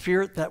is the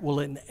Spirit that will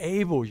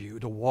enable you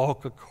to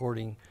walk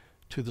according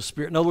to the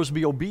Spirit. In other words,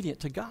 be obedient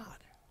to God.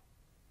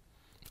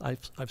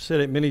 I've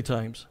said it many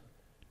times.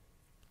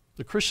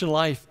 The Christian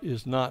life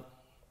is not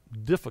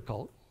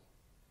difficult.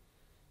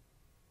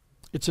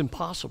 It's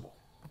impossible.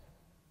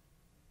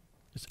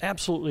 It's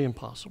absolutely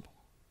impossible.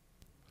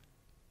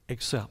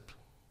 Except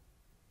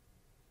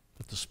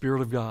that the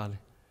Spirit of God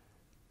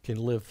can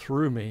live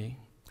through me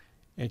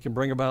and can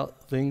bring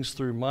about things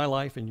through my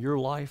life and your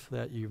life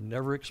that you've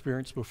never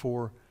experienced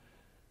before,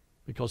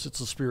 because it's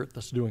the Spirit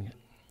that's doing it.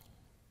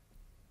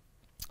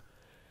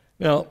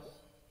 Now,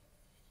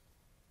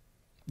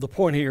 the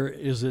point here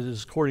is it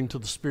is according to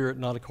the Spirit,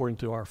 not according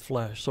to our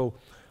flesh. So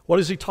what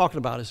is he talking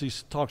about? As he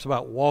talks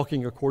about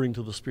walking according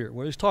to the Spirit.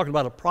 Well, he's talking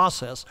about a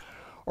process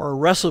or a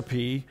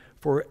recipe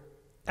for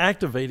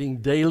activating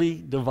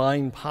daily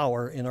divine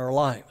power in our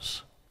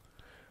lives.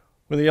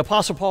 When the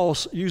Apostle Paul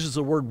uses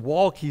the word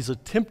walk, he's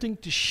attempting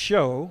to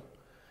show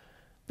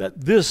that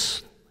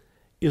this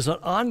is an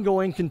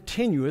ongoing,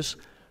 continuous,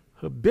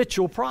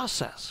 habitual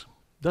process.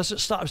 Doesn't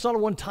stop. It's not a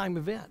one-time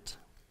event.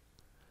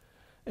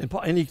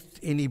 And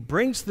he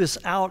brings this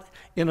out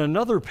in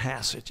another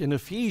passage in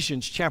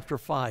Ephesians chapter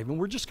 5. And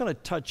we're just going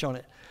to touch on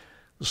it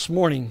this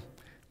morning.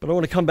 But I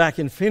want to come back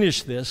and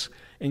finish this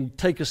and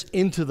take us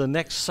into the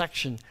next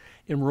section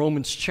in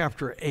Romans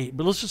chapter 8.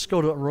 But let's just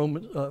go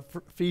to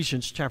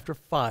Ephesians chapter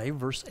 5,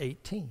 verse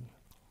 18.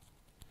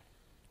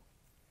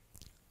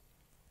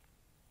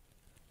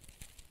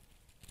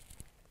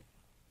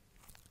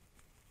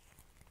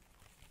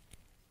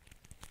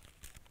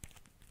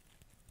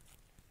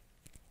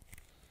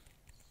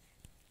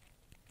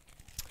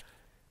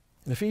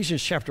 In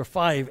Ephesians chapter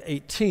 5,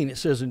 18, it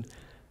says, "And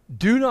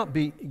do not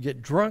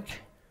get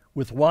drunk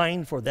with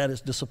wine, for that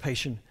is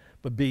dissipation,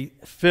 but be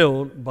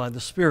filled by the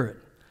Spirit."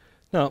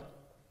 Now,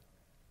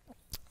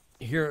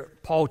 here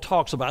Paul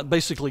talks about,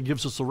 basically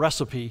gives us a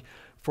recipe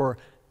for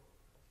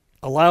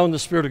allowing the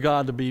Spirit of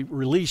God to be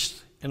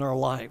released in our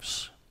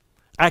lives,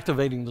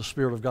 activating the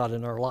Spirit of God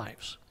in our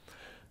lives.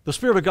 The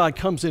Spirit of God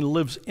comes in and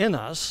lives in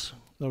us,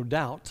 no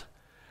doubt,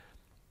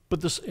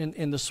 but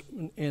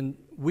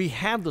we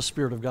have the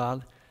Spirit of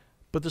God,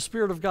 but the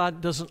Spirit of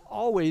God doesn't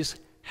always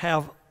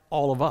have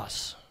all of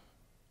us.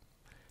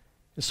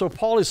 And so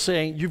Paul is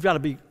saying you've got to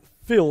be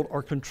filled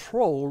or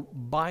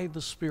controlled by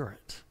the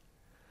Spirit.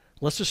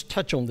 Let's just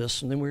touch on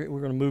this, and then we're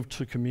going to move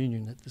to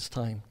communion at this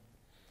time.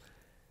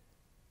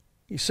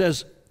 He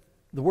says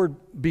the word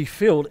be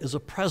filled is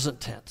a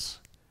present tense,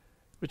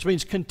 which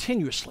means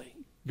continuously.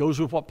 Goes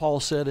with what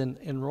Paul said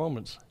in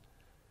Romans.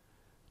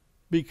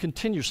 Be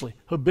continuously,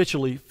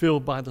 habitually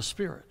filled by the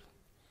Spirit.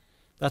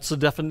 This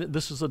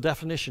is the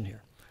definition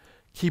here.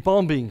 Keep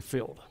on being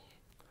filled.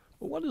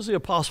 But what does the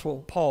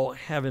Apostle Paul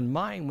have in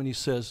mind when he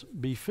says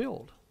be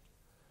filled?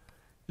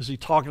 Is he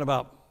talking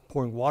about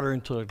pouring water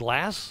into a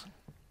glass?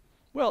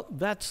 Well,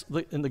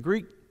 in the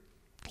Greek,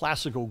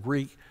 classical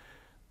Greek,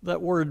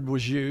 that word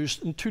was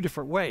used in 2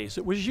 different ways.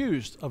 It was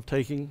used of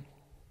taking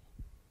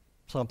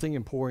something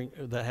and pouring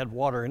that had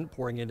water in it,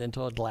 pouring it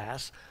into a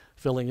glass,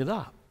 filling it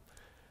up.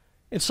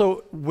 And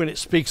so when it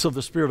speaks of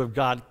the Spirit of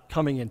God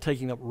coming and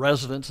taking up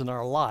residence in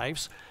our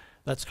lives,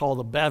 that's called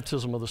the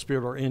baptism of the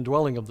Spirit or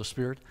indwelling of the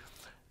Spirit.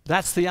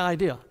 That's the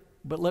idea.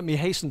 But let me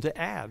hasten to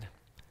add,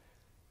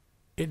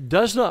 it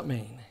does not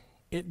mean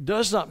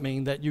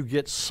that you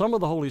get some of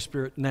the Holy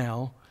Spirit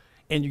now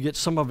and you get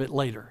some of it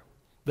later.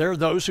 There are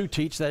those who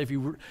teach that if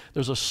you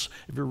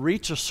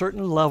reach a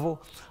certain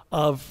level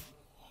of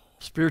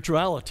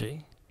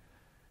spirituality,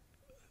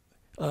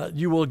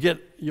 you will get,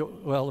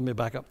 well, let me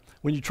back up.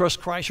 When you trust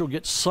Christ, you'll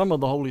get some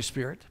of the Holy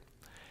Spirit.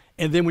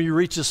 And then when you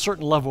reach a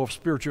certain level of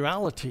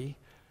spirituality,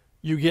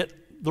 you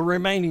get the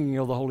remaining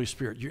of the Holy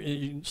Spirit.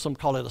 Some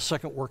call it a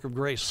second work of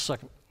grace.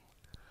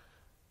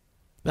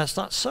 That's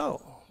not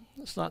so.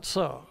 That's not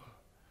so.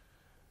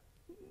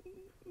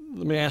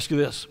 Let me ask you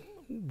this.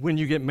 When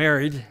you get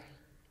married,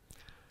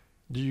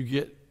 do you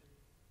get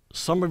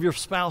some of your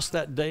spouse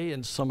that day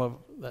and some of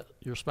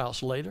your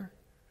spouse later?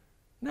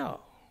 No.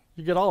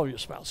 You get all of your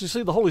spouse. You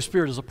see, the Holy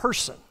Spirit is a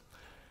person.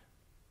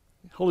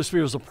 The Holy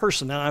Spirit is a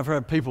person. Now, I've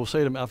heard people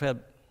say to me, I've had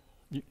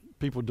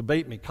people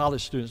debate me,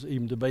 college students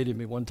even debated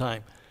me one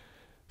time.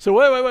 So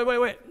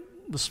wait.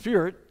 The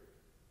Spirit,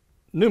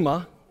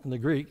 pneuma in the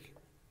Greek,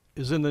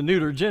 is in the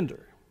neuter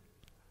gender.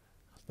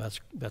 That's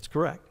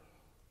correct.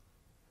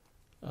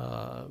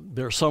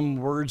 There are some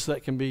words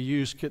that can be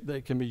used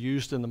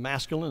in the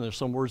masculine. There's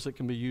some words that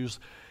can be used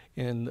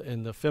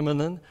in the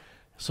feminine.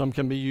 Some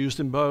can be used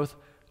in both.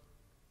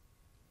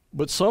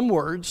 But some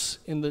words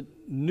in the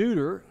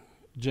neuter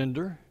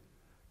gender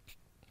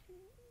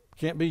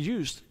can't be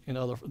used in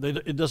other.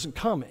 It doesn't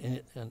come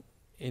in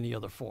any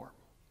other form.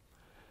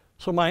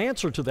 So my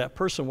answer to that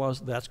person was,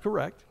 that's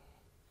correct.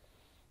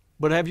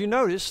 But have you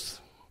noticed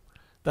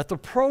that the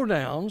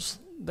pronouns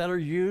that are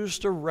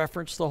used to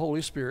reference the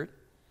Holy Spirit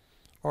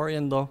are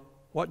in the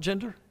what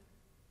gender?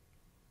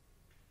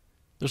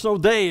 There's no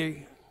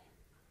they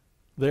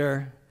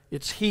there.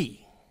 It's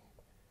he,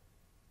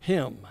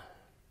 him.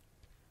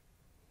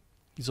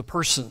 He's a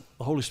person.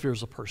 The Holy Spirit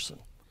is a person.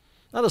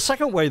 Now, the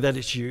second way that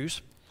it's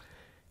used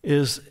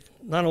is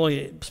not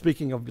only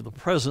speaking of the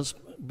presence,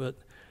 but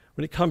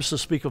when it comes to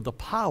speak of the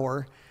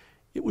power,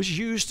 it was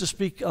used to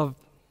speak of,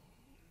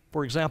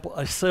 for example,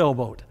 a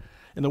sailboat,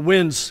 and the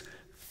winds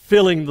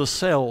filling the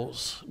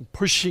sails,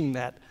 pushing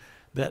that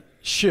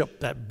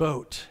ship, that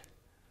boat.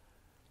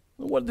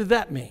 What did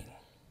that mean?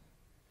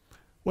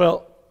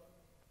 Well,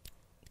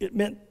 it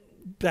meant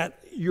that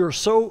you're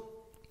so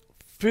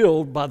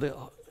filled by the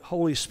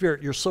Holy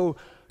Spirit, you're so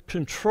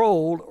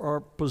controlled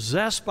or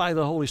possessed by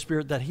the Holy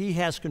Spirit that he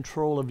has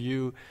control of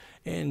you,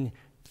 and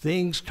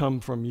things come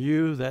from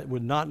you that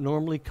would not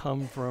normally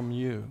come from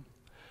you.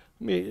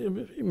 Let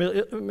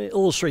me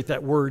illustrate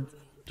that word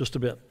just a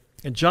bit.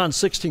 In John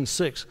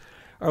 16:6,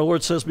 our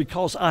Lord says,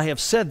 because I have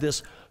said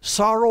this,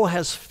 sorrow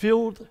has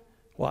filled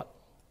what?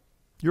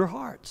 Your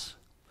hearts.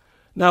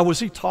 Now, was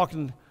he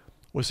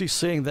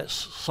saying that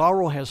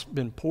sorrow has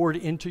been poured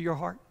into your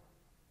heart?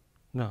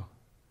 No.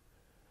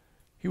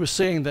 He was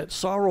saying that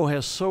sorrow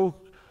has so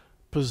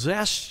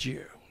possessed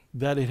you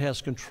that it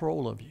has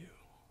control of you.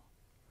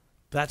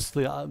 That's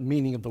the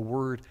meaning of the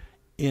word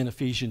in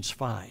Ephesians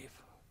 5.